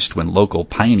unjustly lynched when local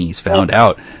Pineys found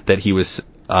out that he was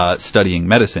studying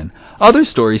medicine. Other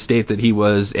stories state that he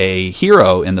was a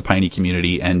hero in the Piney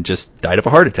community and just died of a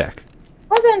heart attack.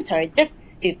 Also, I'm sorry, that's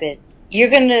stupid. You're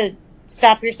going to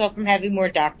stop yourself from having more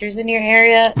doctors in your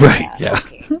area? Right, yeah.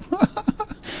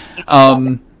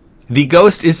 Okay. The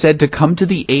ghost is said to come to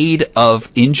the aid of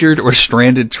injured or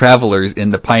stranded travelers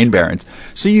in the Pine Barrens.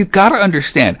 So you gotta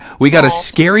understand, we got a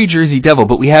scary Jersey Devil,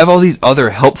 but we have all these other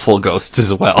helpful ghosts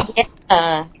as well.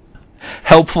 Yeah.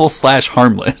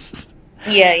 Helpful/harmless.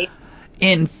 Yeah.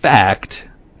 In fact,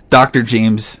 Dr.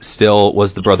 James Still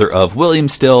was the brother of William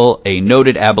Still, a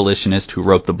noted abolitionist who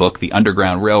wrote the book The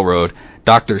Underground Railroad.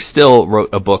 Dr. Still wrote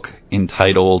a book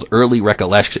entitled Early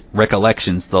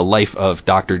Recollections, The Life of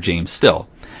Dr. James Still.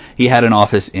 He had an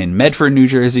office in Medford, New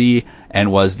Jersey,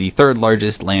 and was the third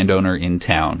largest landowner in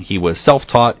town. He was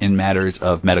self-taught in matters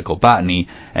of medical botany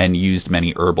and used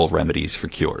many herbal remedies for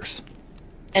cures.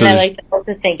 And I like to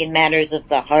also think in matters of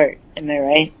the heart. Am I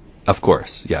right? Of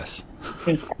course, yes.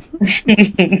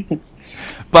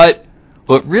 But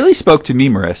what really spoke to me,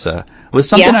 Marissa, was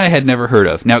something I had never heard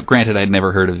of. Now, granted, I'd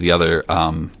never heard of the other.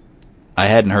 I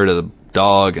hadn't heard of the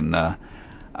dog and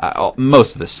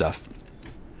most of this stuff.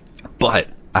 But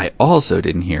I also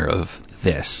didn't hear of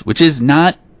this, which is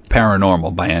not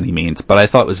paranormal by any means, but I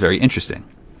thought was very interesting.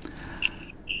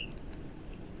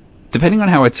 Depending on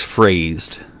how it's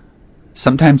phrased,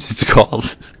 sometimes it's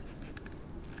called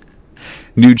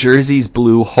New Jersey's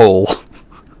Blue Hole.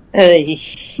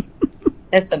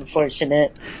 That's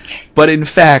unfortunate. But in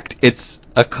fact, it's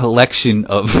a collection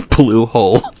of blue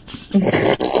holes.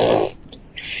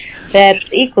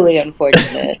 That's equally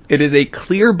unfortunate. It is a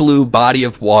clear blue body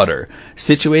of water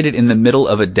situated in the middle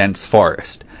of a dense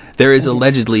forest. There is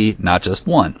allegedly not just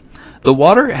one. The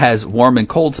water has warm and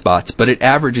cold spots, but it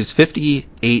averages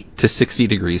 58 to 60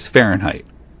 degrees Fahrenheit.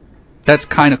 That's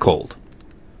kind of cold.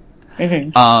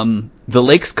 Mm-hmm. The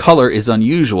lake's color is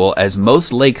unusual, as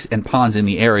most lakes and ponds in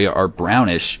the area are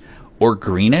brownish or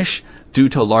greenish due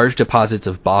to large deposits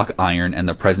of Bach iron and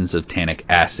the presence of tannic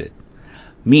acid.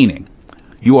 Meaning,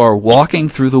 you are walking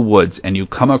through the woods and you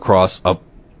come across a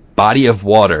body of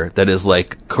water that is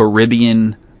like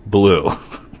Caribbean blue.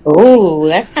 Ooh,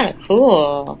 that's kind of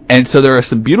cool. And so there are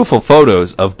some beautiful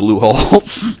photos of blue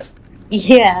holes.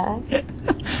 Yeah.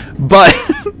 But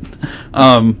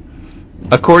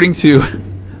according to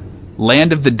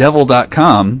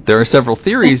landofthedevil.com, there are several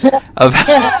theories of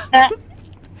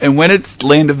and when it's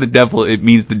Land of the Devil, it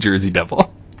means the Jersey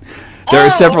Devil. There are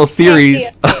several theories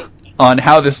on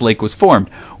how this lake was formed.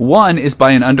 One is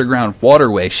by an underground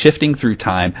waterway shifting through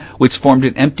time, which formed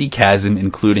an empty chasm,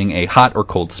 including a hot or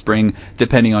cold spring,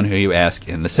 depending on who you ask,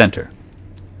 in the center.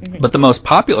 Mm-hmm. But the most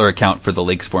popular account for the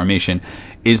lake's formation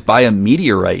is by a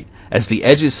meteorite, as the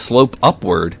edges slope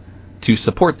upward to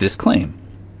support this claim.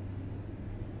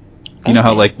 You know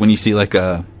how, like, when you see, like,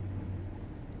 if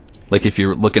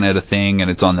you're looking at a thing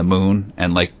and it's on the moon,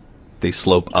 and, like, they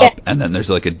slope up, and then there's,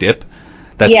 like, a dip?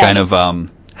 That's kind of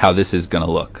how this is going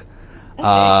to look.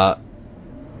 Okay.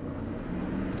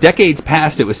 Decades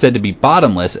past, it was said to be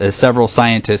bottomless, as several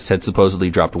scientists had supposedly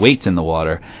dropped weights in the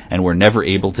water and were never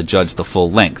able to judge the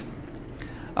full length.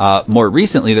 More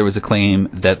recently, there was a claim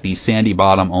that the sandy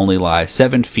bottom only lies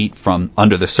 7 feet from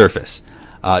under the surface,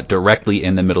 directly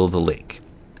in the middle of the lake.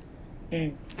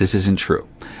 Mm. This isn't true.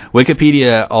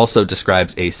 Wikipedia also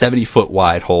describes a 70-foot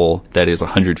wide hole that is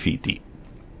 100 feet deep.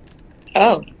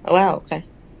 Oh, wow, okay.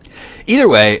 Either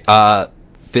way,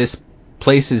 this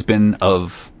place has been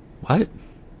of... What?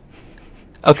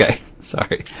 Okay,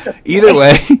 sorry. Either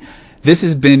way, this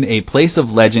has been a place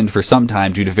of legend for some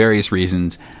time due to various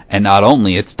reasons, and not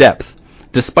only its depth.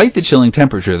 Despite the chilling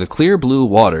temperature, the clear blue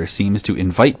water seems to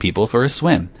invite people for a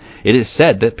swim. It is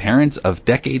said that parents of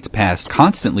decades past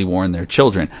constantly warn their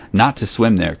children not to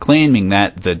swim there, claiming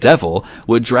that the devil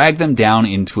would drag them down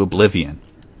into oblivion.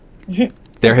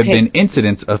 There have been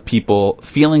incidents of people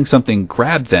feeling something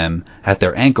grab them at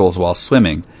their ankles while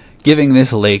swimming, giving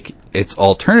this lake its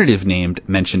alternative name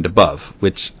mentioned above,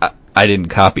 which I didn't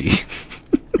copy.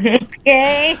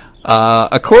 Okay.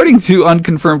 According to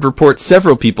unconfirmed reports,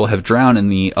 several people have drowned in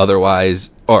the otherwise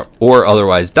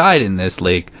died in this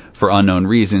lake for unknown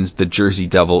reasons. The Jersey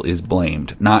Devil is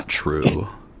blamed. Not true.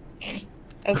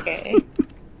 Okay.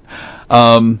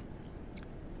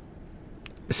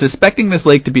 Suspecting this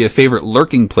lake to be a favorite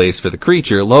lurking place for the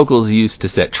creature, locals used to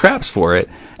set traps for it,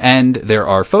 and there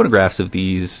are photographs of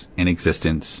these in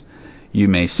existence. You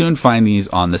may soon find these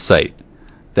on the site.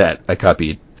 I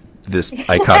copied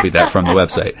that from the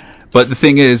website. But the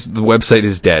thing is, the website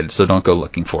is dead, so don't go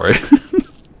looking for it.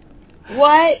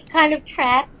 What kind of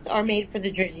traps are made for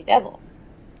the Jersey Devil?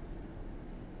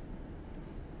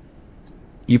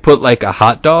 You put, like, a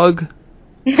hot dog.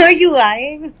 Are you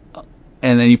lying?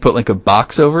 And then you put, like, a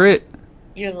box over it.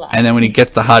 You're lying. And then when he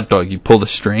gets the hot dog, you pull the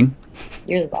string.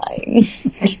 You're lying.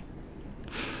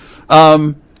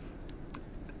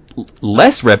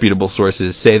 Less reputable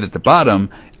sources say that the bottom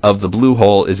of the blue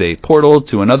hole is a portal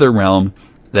to another realm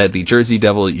that the Jersey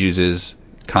Devil uses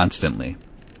constantly.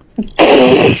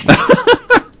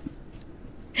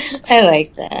 I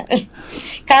like that.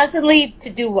 Constantly to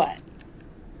do what?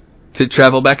 To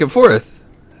travel back and forth.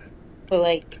 But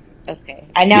like, okay.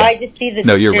 I just see the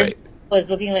You're Jersey right. Devil is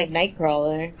looking like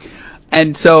Nightcrawler.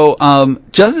 And so,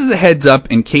 just as a heads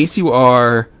up, in case you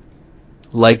are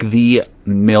like the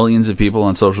millions of people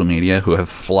on social media who have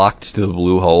flocked to the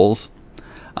blue holes,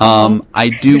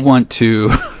 I do want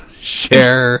to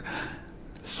share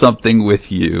something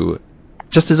with you,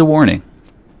 just as a warning.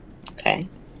 Okay.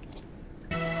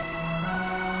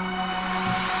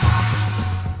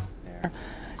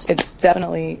 It's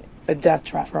definitely a death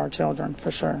trap for our children,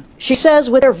 for sure. She says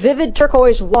with their vivid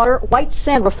turquoise water, white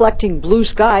sand reflecting blue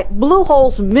sky, blue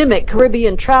holes mimic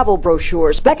Caribbean travel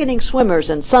brochures, beckoning swimmers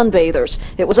and sunbathers.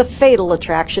 It was a fatal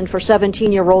attraction for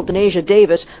 17-year-old Denasia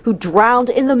Davis, who drowned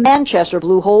in the Manchester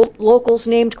blue hole locals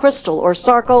named Crystal or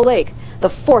Sarko Lake, the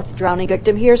fourth drowning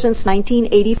victim here since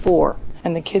 1984.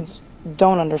 And the kids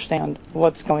don't understand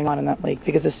what's going on in that lake,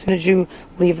 because as soon as you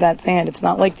leave that sand, it's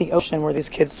not like the ocean where these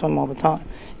kids swim all the time.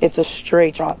 It's a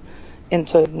straight drop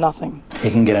into nothing.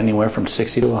 It can get anywhere from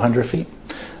 60 to 100 feet.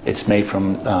 It's made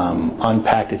from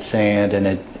unpacked sand,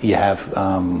 and you have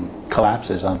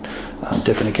collapses on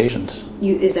different occasions.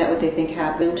 Is that what they think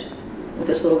happened with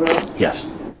this little girl? Yes.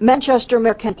 Manchester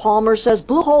Mayor Ken Palmer says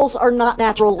blue holes are not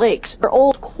natural lakes. They're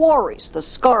old quarries, the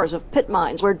scars of pit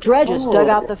mines where dredges dug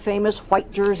out the famous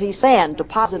white Jersey sand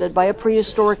deposited by a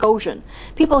prehistoric ocean.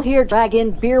 People here drag in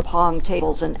beer pong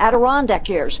tables and Adirondack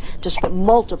chairs to spot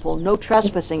multiple no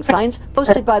trespassing signs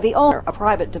posted by the owner, a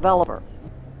private developer.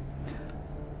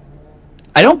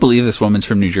 I don't believe this woman's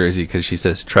from New Jersey because she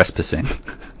says trespassing.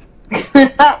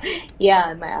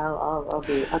 Yeah, I'll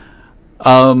be.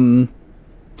 Do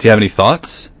you have any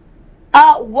thoughts?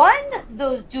 One,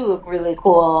 those do look really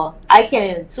cool. I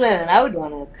can't even swim, and I would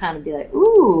want to kind of be like,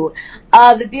 ooh.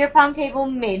 The beer pong table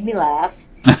made me laugh.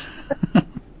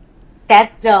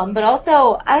 That's dumb, but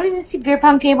also, I don't even see beer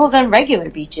pong tables on regular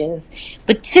beaches.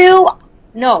 But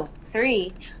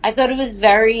three, I thought it was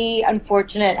very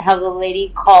unfortunate how the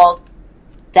lady called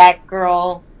that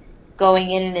girl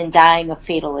going in and dying a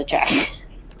fatal attraction.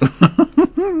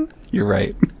 You're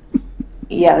right.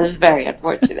 Yeah, it was very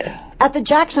unfortunate. At the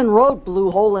Jackson Road Blue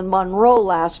Hole in Monroe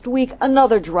last week,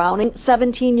 another drowning,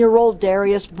 17-year-old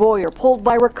Darius Boyer pulled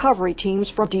by recovery teams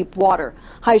from deep water.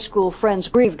 High school friends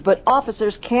grieved, but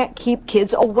officers can't keep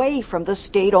kids away from the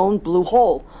state-owned Blue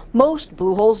Hole. Most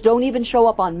Blue Holes don't even show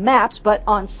up on maps, but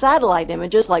on satellite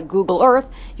images like Google Earth,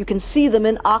 you can see them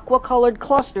in aqua-colored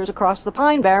clusters across the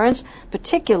Pine Barrens,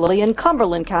 particularly in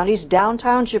Cumberland County's Down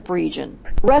Township region.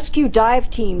 Rescue Dive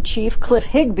Team Chief Cliff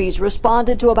Higbee's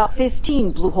responded to about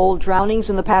 15 Blue Hole drownings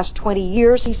in the past 20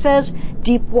 years. He says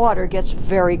deep water gets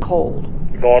very cold.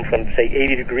 Going from, say,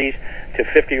 80 degrees to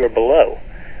 50 or below.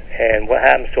 And what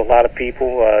happens to a lot of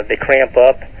people, they cramp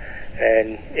up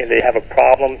and they have a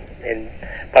problem, and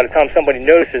by the time somebody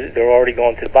notices it, they're already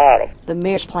going to the bottom. The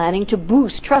mayor's planning to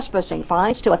boost trespassing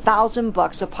fines to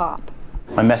 $1,000 a pop.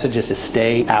 My message is to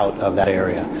stay out of that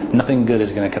area. Nothing good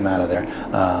is going to come out of there.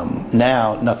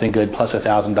 Now, nothing good plus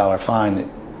 $1,000 fine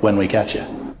when we catch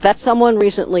you. That someone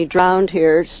recently drowned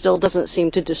here still doesn't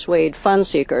seem to dissuade fun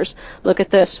seekers. Look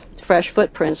at this. Fresh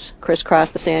footprints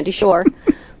crisscross the sandy shore.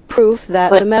 Proof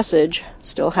that the message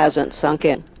still hasn't sunk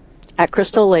in. At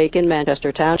Crystal Lake in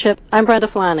Manchester Township, I'm Brenda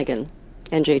Flanagan,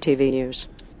 NJTV News.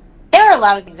 There are a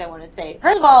lot of things I want to say.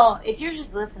 First of all, if you're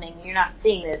just listening and you're not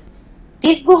seeing this,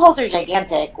 these blue holes are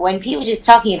gigantic. When Pete was just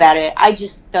talking about it, I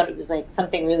just thought it was like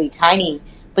something really tiny.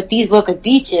 But these look like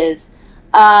beaches.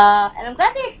 And I'm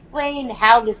glad they explained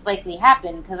how this likely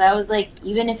happened, because I was like,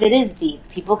 even if it is deep,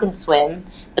 people can swim,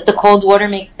 but the cold water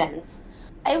makes sense.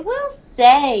 I will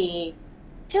say,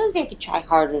 I feel like they could try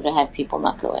harder to have people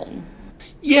not go in.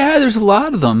 Yeah, there's a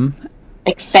lot of them.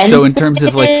 Like fences. So in terms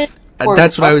of like,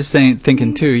 that's what I was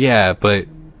thinking too. Yeah, but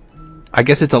I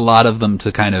guess it's a lot of them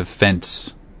to kind of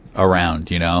fence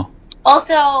around, you know.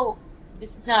 Also,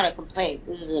 this is not a complaint.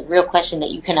 This is a real question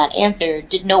that you cannot answer.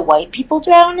 Did no white people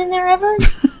drown in there ever?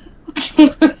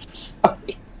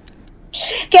 Sorry.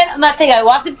 Again, I'm not saying I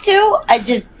want them to.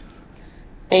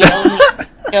 They only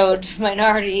showed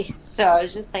minority, so I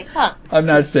was just like, huh. I'm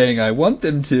not saying I want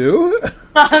them to.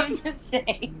 I'm just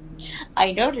saying,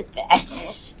 I noted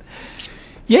that.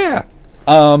 Yeah.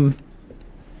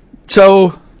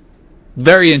 So,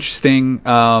 very interesting,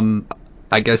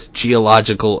 I guess,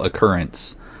 geological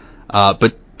occurrence.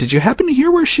 But did you happen to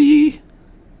hear where she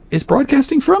is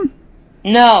broadcasting from?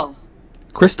 No.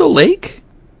 Crystal Lake?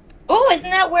 Oh, isn't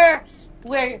that where,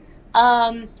 wait,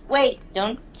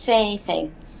 don't say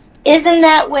anything. Isn't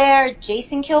that where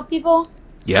Jason killed people?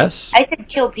 Yes. I said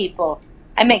kill people.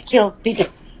 I meant killed people.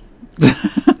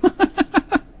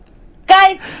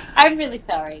 Guys, I'm really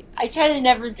sorry. I try to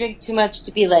never drink too much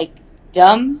to be, like,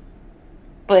 dumb,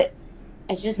 but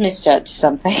I just misjudged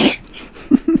something.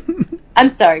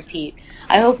 I'm sorry, Pete.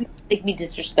 I hope you don't think me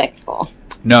disrespectful.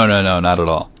 No, not at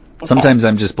all. Okay. Sometimes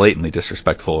I'm just blatantly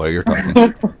disrespectful while you're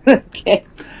talking. Okay.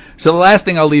 So the last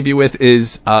thing I'll leave you with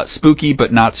is spooky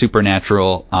but not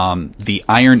supernatural. The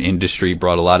iron industry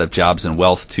brought a lot of jobs and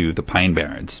wealth to the Pine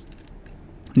Barrens.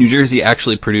 New Jersey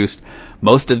actually produced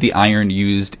most of the iron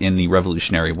used in the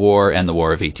Revolutionary War and the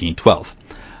War of 1812.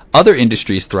 Other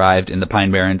industries thrived in the Pine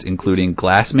Barrens, including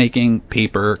glassmaking,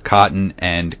 paper, cotton,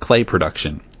 and clay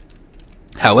production.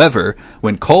 However,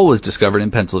 when coal was discovered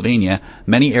in Pennsylvania,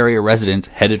 many area residents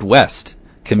headed west.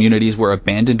 Communities were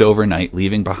abandoned overnight,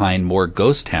 leaving behind more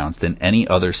ghost towns than any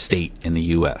other state in the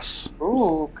U.S.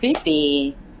 Ooh,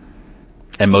 creepy.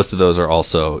 And most of those are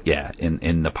also,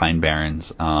 in the Pine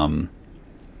Barrens.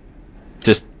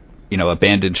 Just,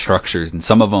 abandoned structures. And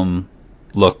some of them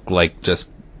look like just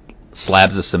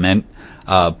slabs of cement,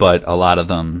 but a lot of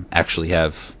them actually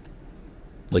have,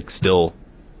 are still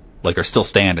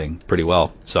standing pretty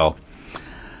well. So,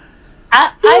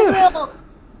 I will...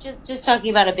 Just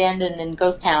talking about abandoned and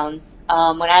ghost towns.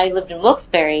 When I lived in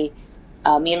Wilkes-Barre,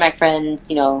 me and my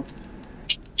friends,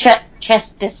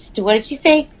 trespassed. What did she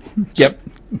say? Yep.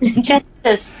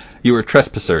 Trespassed. You were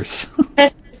trespassers.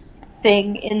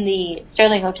 Trespassing in the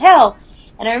Sterling Hotel,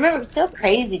 and I remember it was so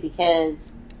crazy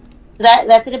because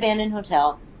that's an abandoned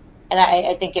hotel, and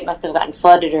I think it must have gotten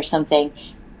flooded or something.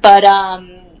 But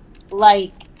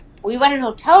we went in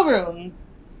hotel rooms,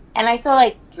 and I saw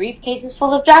briefcases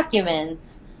full of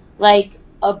documents.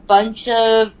 A bunch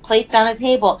of plates on a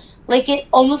table. It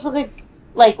almost looked like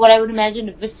like what I would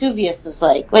imagine Vesuvius was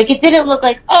like. Like, it didn't look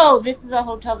like, oh, this is a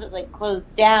hotel that, like,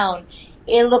 closed down.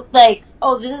 It looked like,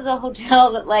 oh, this is a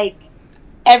hotel that, like,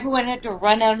 everyone had to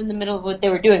run out in the middle of what they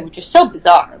were doing, which is so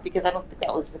bizarre, because I don't think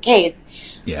that was the case.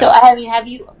 Yeah. So, I mean, have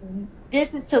you,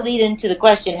 this is to lead into the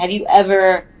question, have you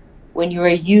ever, when you were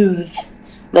a youth,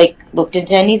 like, looked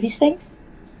into any of these things?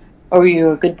 Or were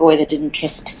you a good boy that didn't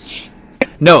trespass?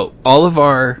 No, all of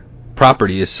our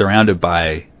property is surrounded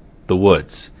by the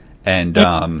woods. And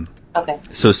Okay.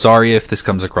 so sorry if this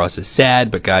comes across as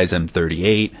sad, but guys, I'm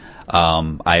 38.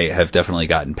 I have definitely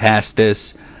gotten past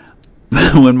this.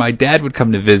 When my dad would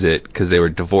come to visit, because they were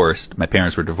divorced, my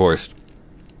parents were divorced,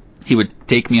 he would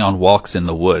take me on walks in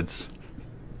the woods.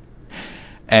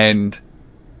 And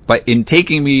in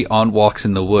taking me on walks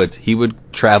in the woods, he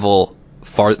would travel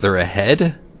farther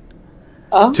ahead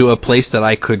to a place that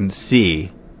I couldn't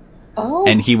see,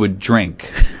 and he would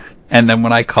drink. And then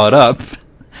when I caught up,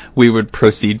 we would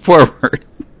proceed forward.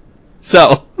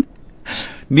 So,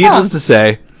 needless to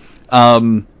say,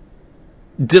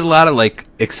 did a lot of, like,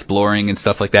 exploring and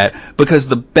stuff like that, because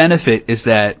the benefit is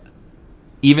that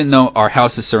even though our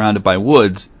house is surrounded by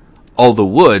woods, all the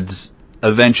woods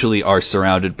eventually are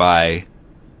surrounded by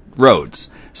roads.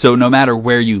 So no matter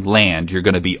where you land, you're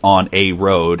going to be on a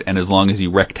road, and as long as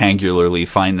you rectangularly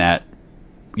find that,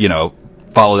 you know,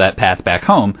 follow that path back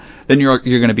home, then you're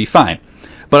going to be fine.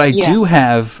 But I do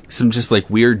have some just, like,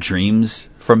 weird dreams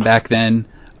from back then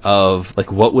of,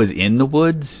 like, what was in the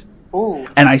woods. Ooh.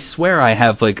 And I swear I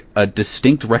have, like, a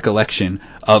distinct recollection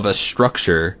of a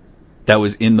structure that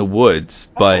was in the woods,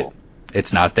 but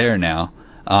it's not there now.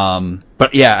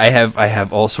 But yeah, I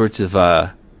have all sorts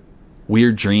of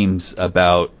weird dreams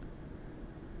about,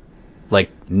 like,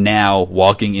 now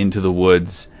walking into the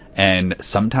woods, and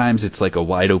sometimes it's like a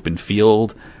wide open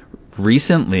field.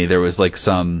 Recently there was, like,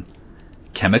 some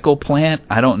chemical plant,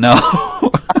 I don't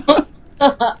know.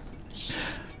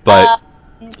 But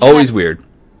always weird.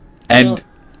 And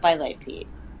Twilight Pete.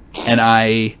 And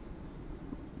I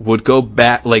would go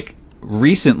back, like,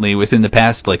 recently, within the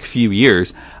past, like, few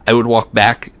years, I would walk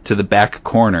back to the back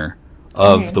corner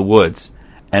of the woods,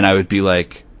 and I would be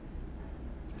like,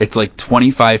 it's like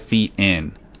 25 feet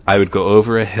in. I would go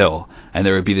over a hill, and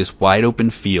there would be this wide open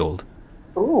field.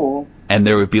 Ooh. And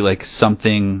there would be, like,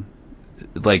 something,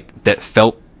 like, that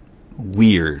felt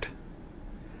weird.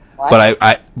 What? But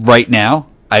I right now,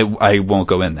 I won't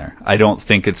go in there. I don't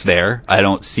think it's there. I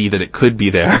don't see that it could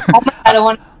be there. Oh my God, I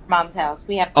want to go to Mom's house.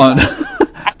 We have to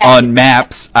on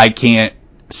maps, I can't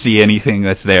see anything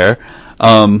that's there. We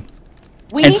and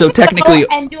need so to technically, go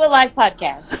and do a live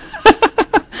podcast.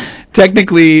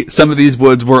 technically, some of these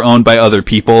woods were owned by other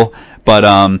people,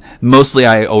 but mostly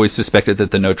I always suspected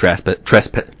that the no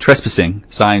trespassing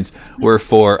signs were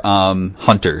for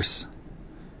hunters,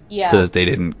 so that they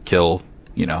didn't kill,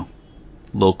 you know,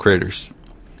 little critters.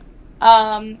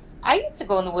 I used to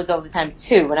go in the woods all the time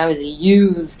too when I was a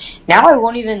youth. Now I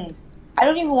don't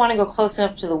even want to go close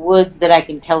enough to the woods that I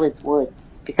can tell it's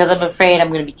woods, because I'm afraid I'm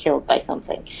going to be killed by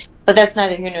something. But that's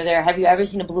neither here nor there. Have you ever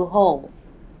seen a blue hole?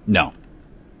 No.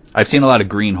 I've seen a lot of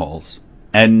green holes.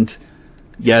 And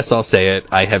yes, I'll say it,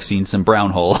 I have seen some brown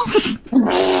holes.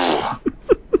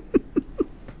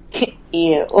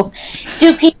 Ew.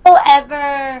 Did people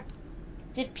ever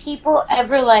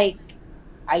like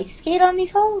ice skate on these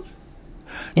holes?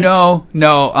 No.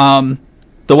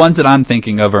 The ones that I'm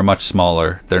thinking of are much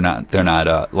smaller. They're not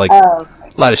like a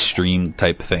lot of stream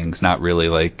type things, not really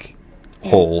like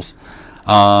holes.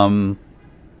 Although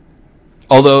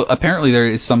apparently there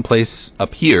is some place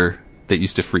up here that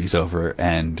used to freeze over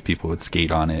and people would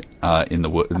skate on it in the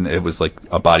wood. It was like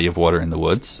a body of water in the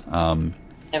woods.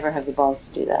 Never have the balls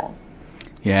to do that.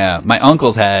 Yeah, my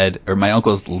uncles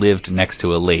lived next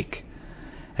to a lake,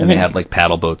 and they had like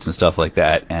paddle boats and stuff like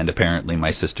that, and apparently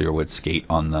my sister would skate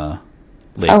on the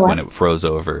lake when it froze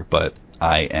over, but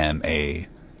I am a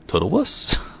total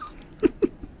wuss.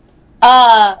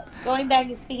 Going back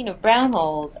and speaking of brown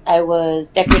holes, I was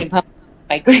decorating pumpkins with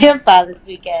my grandpa this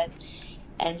weekend,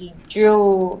 and he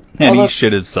drew... And he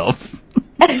shit himself.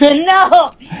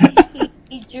 No!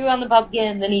 He drew on the pumpkin,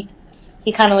 and then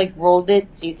he kind of like rolled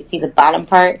it so you could see the bottom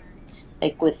part,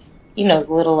 like with, you know,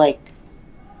 the little like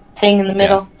thing in the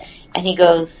middle. Yeah. And he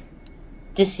goes,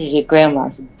 "This is your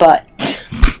grandma's butt."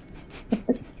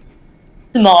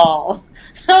 Small.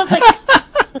 I was like,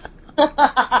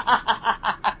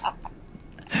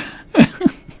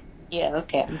 yeah,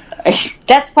 okay, I'm sorry.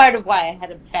 That's part of why I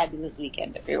had a fabulous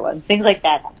weekend, everyone. Things like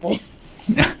that happen.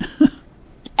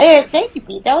 Anyway, thank you,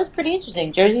 Pete. That was pretty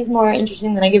interesting. Jersey's more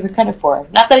interesting than I give it credit for.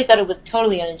 Not that I thought it was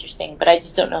totally uninteresting, but I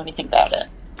just don't know anything about it.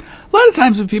 A lot of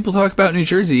times when people talk about New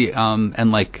Jersey,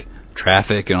 and like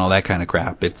traffic and all that kind of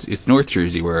crap. It's North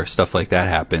Jersey where stuff like that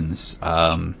happens.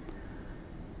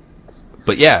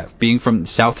 But yeah, being from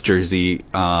South Jersey,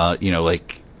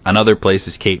 like another place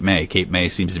is Cape May. Cape May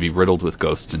seems to be riddled with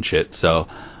ghosts and shit. So,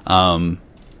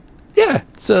 yeah,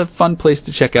 it's a fun place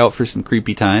to check out for some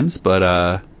creepy times.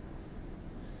 But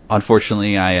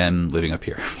unfortunately, I am living up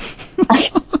here,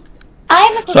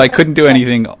 so I couldn't do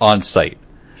anything on site.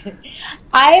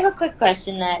 I have a quick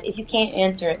question that if you can't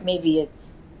answer it, maybe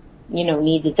it's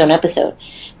needs its own episode.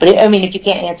 But if you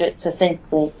can't answer it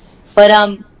succinctly,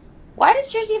 but why does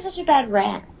Jersey have such a bad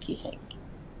rap, you think?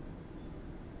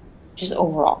 Just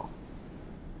overall.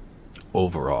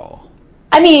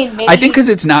 Maybe I think because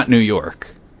it's not New York.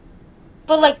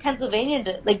 But like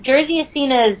Pennsylvania, like Jersey is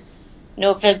seen as,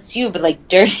 no offense to you, but like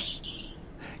dirty.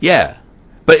 Yeah,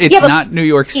 but it's not New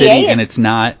York City and it's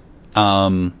not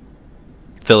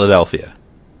Philadelphia.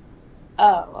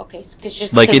 Oh, okay. Cause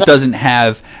just like it doesn't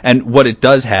have, and what it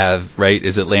does have, right,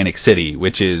 is Atlantic City,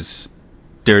 which is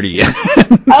dirty.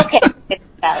 Okay, it's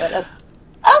valid.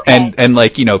 Okay. And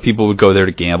like people would go there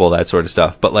to gamble, that sort of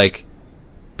stuff. But like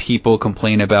people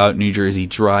complain about New Jersey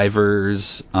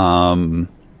drivers. But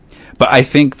I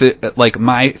think that like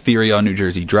my theory on New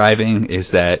Jersey driving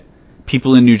is that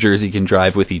people in New Jersey can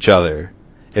drive with each other.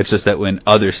 It's just that when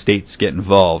other states get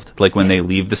involved, like when they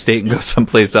leave the state and go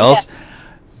someplace else. Yeah.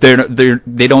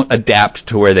 They don't adapt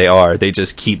to where they are. They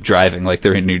just keep driving like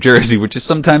they're in New Jersey, which is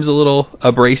sometimes a little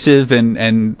abrasive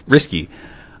and risky.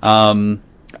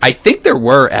 I think there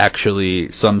were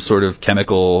actually some sort of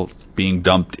chemical being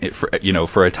dumped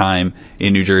for a time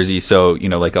in New Jersey. So,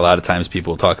 like a lot of times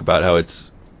people talk about how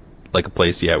it's like a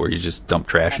place, where you just dump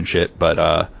trash and shit.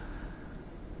 But,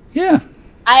 yeah.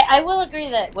 I will agree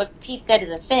that what Pete said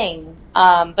is a thing.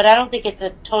 But I don't think it's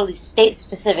a totally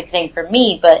state-specific thing for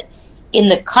me. But in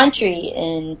the country,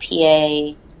 in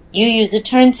PA, you use a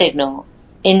turn signal.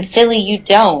 In Philly, you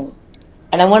don't.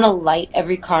 And I want to light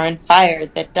every car on fire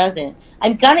that doesn't.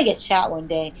 I'm going to get shot one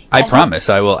day. I promise.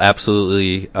 I will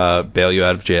absolutely bail you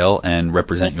out of jail and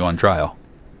represent you on trial.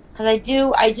 Because I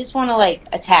just want to,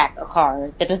 attack a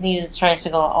car that doesn't use its turn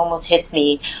signal and almost hits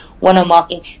me when I'm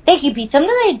walking. Thank you, Pete. Something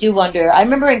I do wonder. I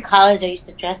remember in college I used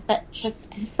to trespass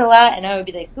a lot, and I would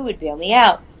be like, who would bail me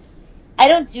out? I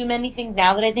don't do many things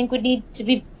now that I think I'd need to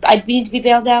be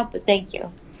bailed out, but thank you.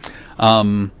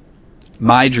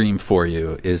 My dream for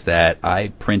you is that I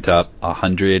print up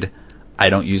 100 I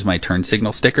don't use my turn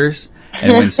signal stickers,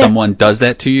 and when someone does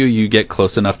that to you, you get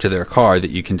close enough to their car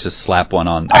that you can just slap one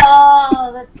on there.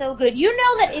 Oh, that's so good. You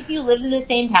know that if you lived in the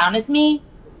same town as me,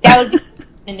 that would be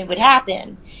and it would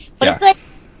happen. But It's like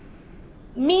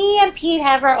me and Pete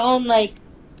have our own I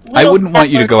wouldn't want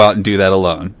you to go out and do that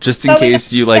alone, just in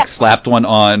case you slapped one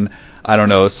on, I don't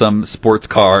know, some sports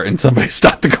car and somebody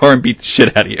stopped the car and beat the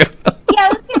shit out of you.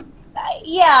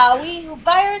 We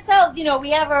by ourselves, we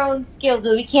have our own skills,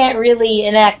 but we can't really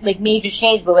enact major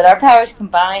change. But with our powers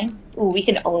combined, we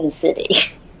can own the city.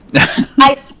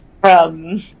 I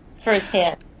from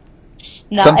firsthand.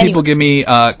 Some people give me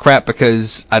crap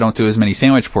because I don't do as many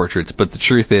sandwich portraits, but the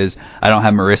truth is I don't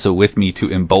have Marissa with me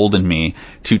to embolden me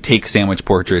to take sandwich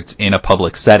portraits in a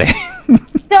public setting.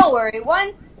 Don't worry.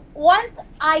 Once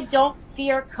I don't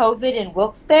fear COVID in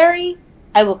Wilkes-Barre,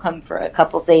 I will come for a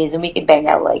couple days and we can bang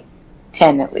out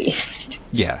 10 at least.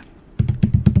 Yeah.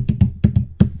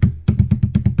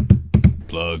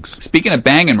 Plugs. Speaking of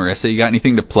banging, Marissa, you got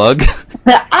anything to plug?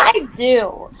 I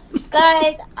do.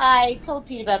 Guys, I told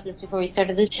Pete about this before we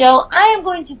started the show. I am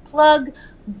going to plug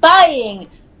buying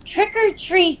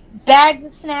trick-or-treat bags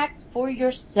of snacks for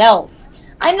yourself.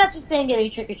 I'm not just saying getting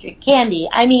trick-or-treat candy.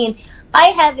 I mean, I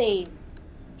have a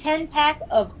 10-pack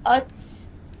of Utz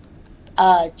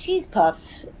cheese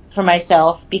puffs for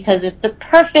myself because it's the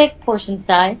perfect portion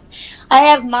size. I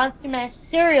have Monster Mash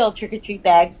cereal trick-or-treat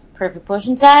bags, perfect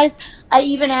portion size. I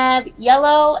even have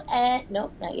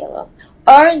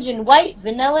orange and white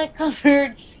vanilla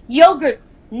covered yogurt.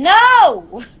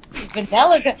 No!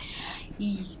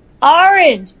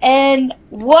 Orange and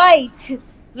white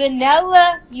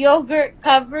vanilla yogurt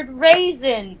covered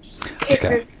raisin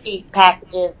trick-or-treat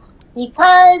packages.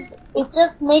 Because it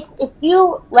just makes, if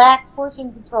you lack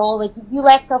portion control, if you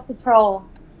lack self-control,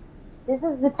 this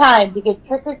is the time to get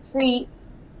trick-or-treat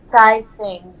size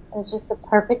things. And it's just the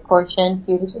perfect portion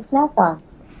for you to just snack on.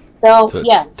 So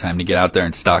it's time to get out there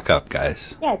and stock up,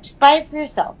 guys. Yeah, just buy it for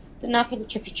yourself. Not for the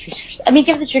trick-or-treaters. I mean,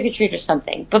 give the trick-or-treaters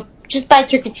something, but just buy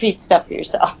trick-or-treat stuff for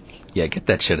yourself. Yeah, get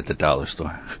that shit at the dollar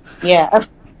store. Yeah.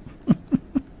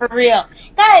 For real.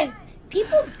 Guys,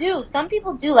 some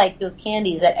people do like those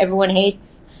candies that everyone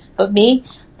hates, but me,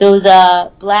 those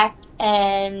black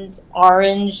and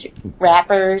orange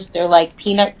wrappers. They're like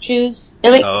peanut chews.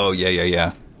 They're like, Oh,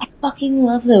 yeah. I fucking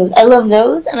love those. I love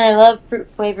those, and I love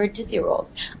fruit-flavored Tootsie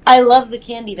Rolls. I love the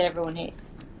candy that everyone hates.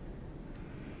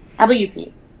 How about you,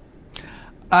 Pete?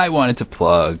 I wanted to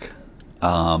plug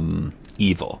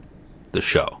Evil, the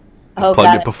show. I've Oh,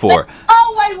 plugged it before.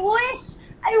 Oh, I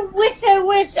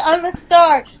wish I'm a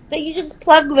star that you just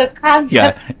plug the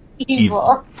concept of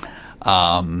evil.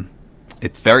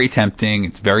 It's very tempting.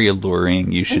 It's very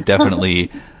alluring. You should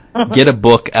definitely get a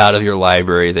book out of your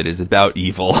library that is about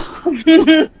evil.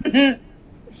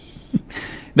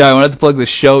 No, I wanted to plug the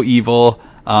show Evil.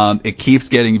 It keeps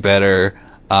getting better.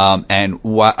 And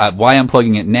why I'm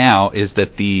plugging it now is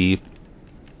that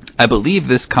I believe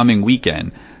this coming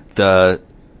weekend, the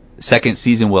second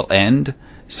season will end.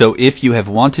 So if you have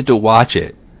wanted to watch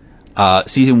it,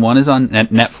 season 1 is on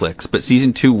Netflix, but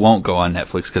season 2 won't go on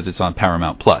Netflix because it's on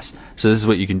Paramount Plus. So this is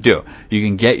what you can do. You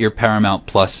can get your Paramount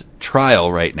Plus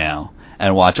trial right now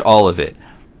and watch all of it.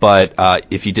 But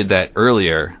if you did that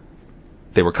earlier,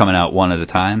 they were coming out one at a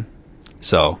time,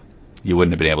 so you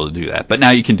wouldn't have been able to do that. But now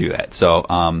you can do that.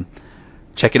 So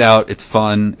check it out. It's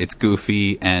fun. It's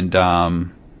goofy.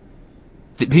 And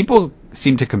people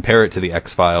seem to compare it to the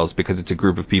X-Files because it's a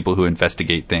group of people who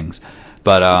investigate things.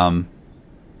 But I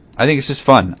think it's just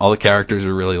fun. All the characters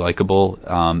are really likable.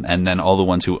 And then all the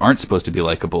ones who aren't supposed to be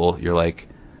likable, you're like,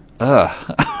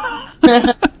 ugh.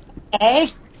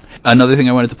 Okay. Another thing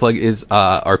I wanted to plug is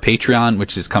our Patreon,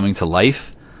 which is coming to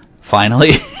life,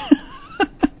 finally.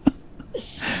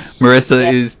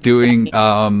 Marissa is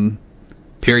doing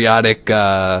periodic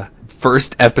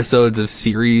first episodes of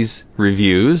series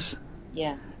reviews.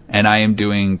 Yeah. And I am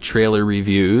doing trailer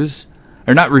reviews.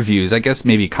 Or not reviews, I guess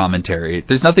maybe commentary.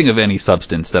 There's nothing of any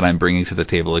substance that I'm bringing to the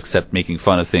table except making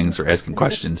fun of things or asking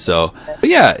questions. So, but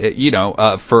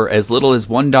yeah, for as little as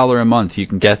 $1 a month, you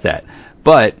can get that.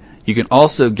 But you can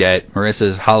also get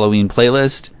Marissa's Halloween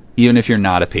playlist, even if you're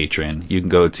not a patron. You can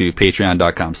go to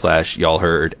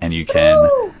patreon.com/y'allheard, and you can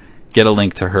get a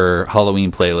link to her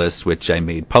Halloween playlist, which I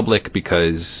made public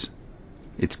because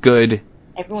it's good.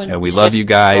 And we love you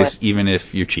guys, even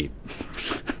if you're cheap.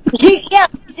 Yeah,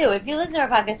 me too. If you listen to our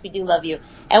podcast, we do love you.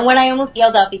 And when I almost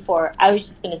yelled out before, I was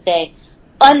just going to say,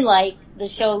 unlike the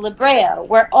show La Brea,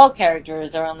 where all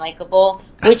characters are unlikable,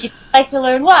 which if you'd like to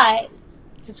learn why,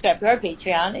 subscribe to our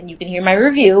Patreon, and you can hear my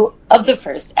review of the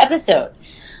first episode.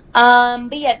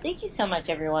 But yeah, thank you so much,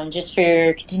 everyone, just for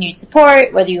your continued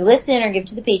support, whether you listen or give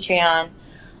to the Patreon.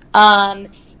 Our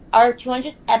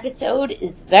 200th episode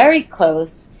is very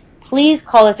close. Please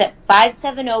call us at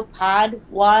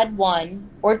 570-POD-WAD1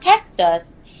 or text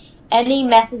us any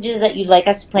messages that you'd like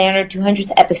us to play on our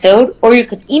 200th episode, or you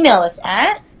could email us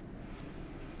at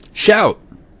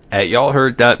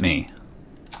shout@y'allheard.me.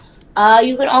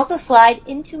 You can also slide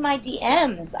into my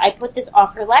DMs. I put this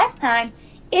offer last time.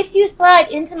 If you slide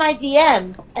into my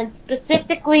DMs and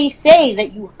specifically say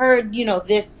that you heard,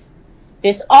 this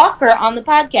offer on the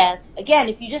podcast, again,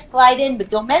 if you just slide in but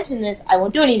don't mention this, I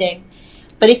won't do anything.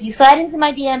 But if you slide into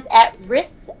my DMs at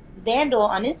RissVandal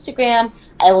on Instagram,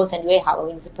 I will send you a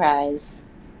Halloween surprise.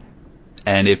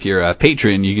 And if you're a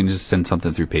patron, you can just send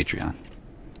something through Patreon.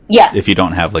 Yeah. If you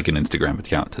don't have like an Instagram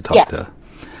account to talk to.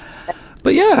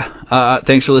 But yeah,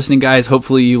 thanks for listening, guys.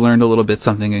 Hopefully you learned a little bit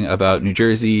something about New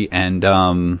Jersey, and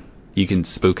you can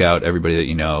spook out everybody that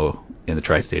you know in the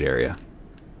tri-state area.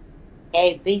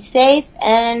 Okay, be safe,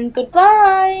 and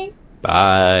goodbye.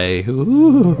 Bye.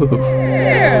 Ooh.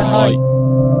 Bye.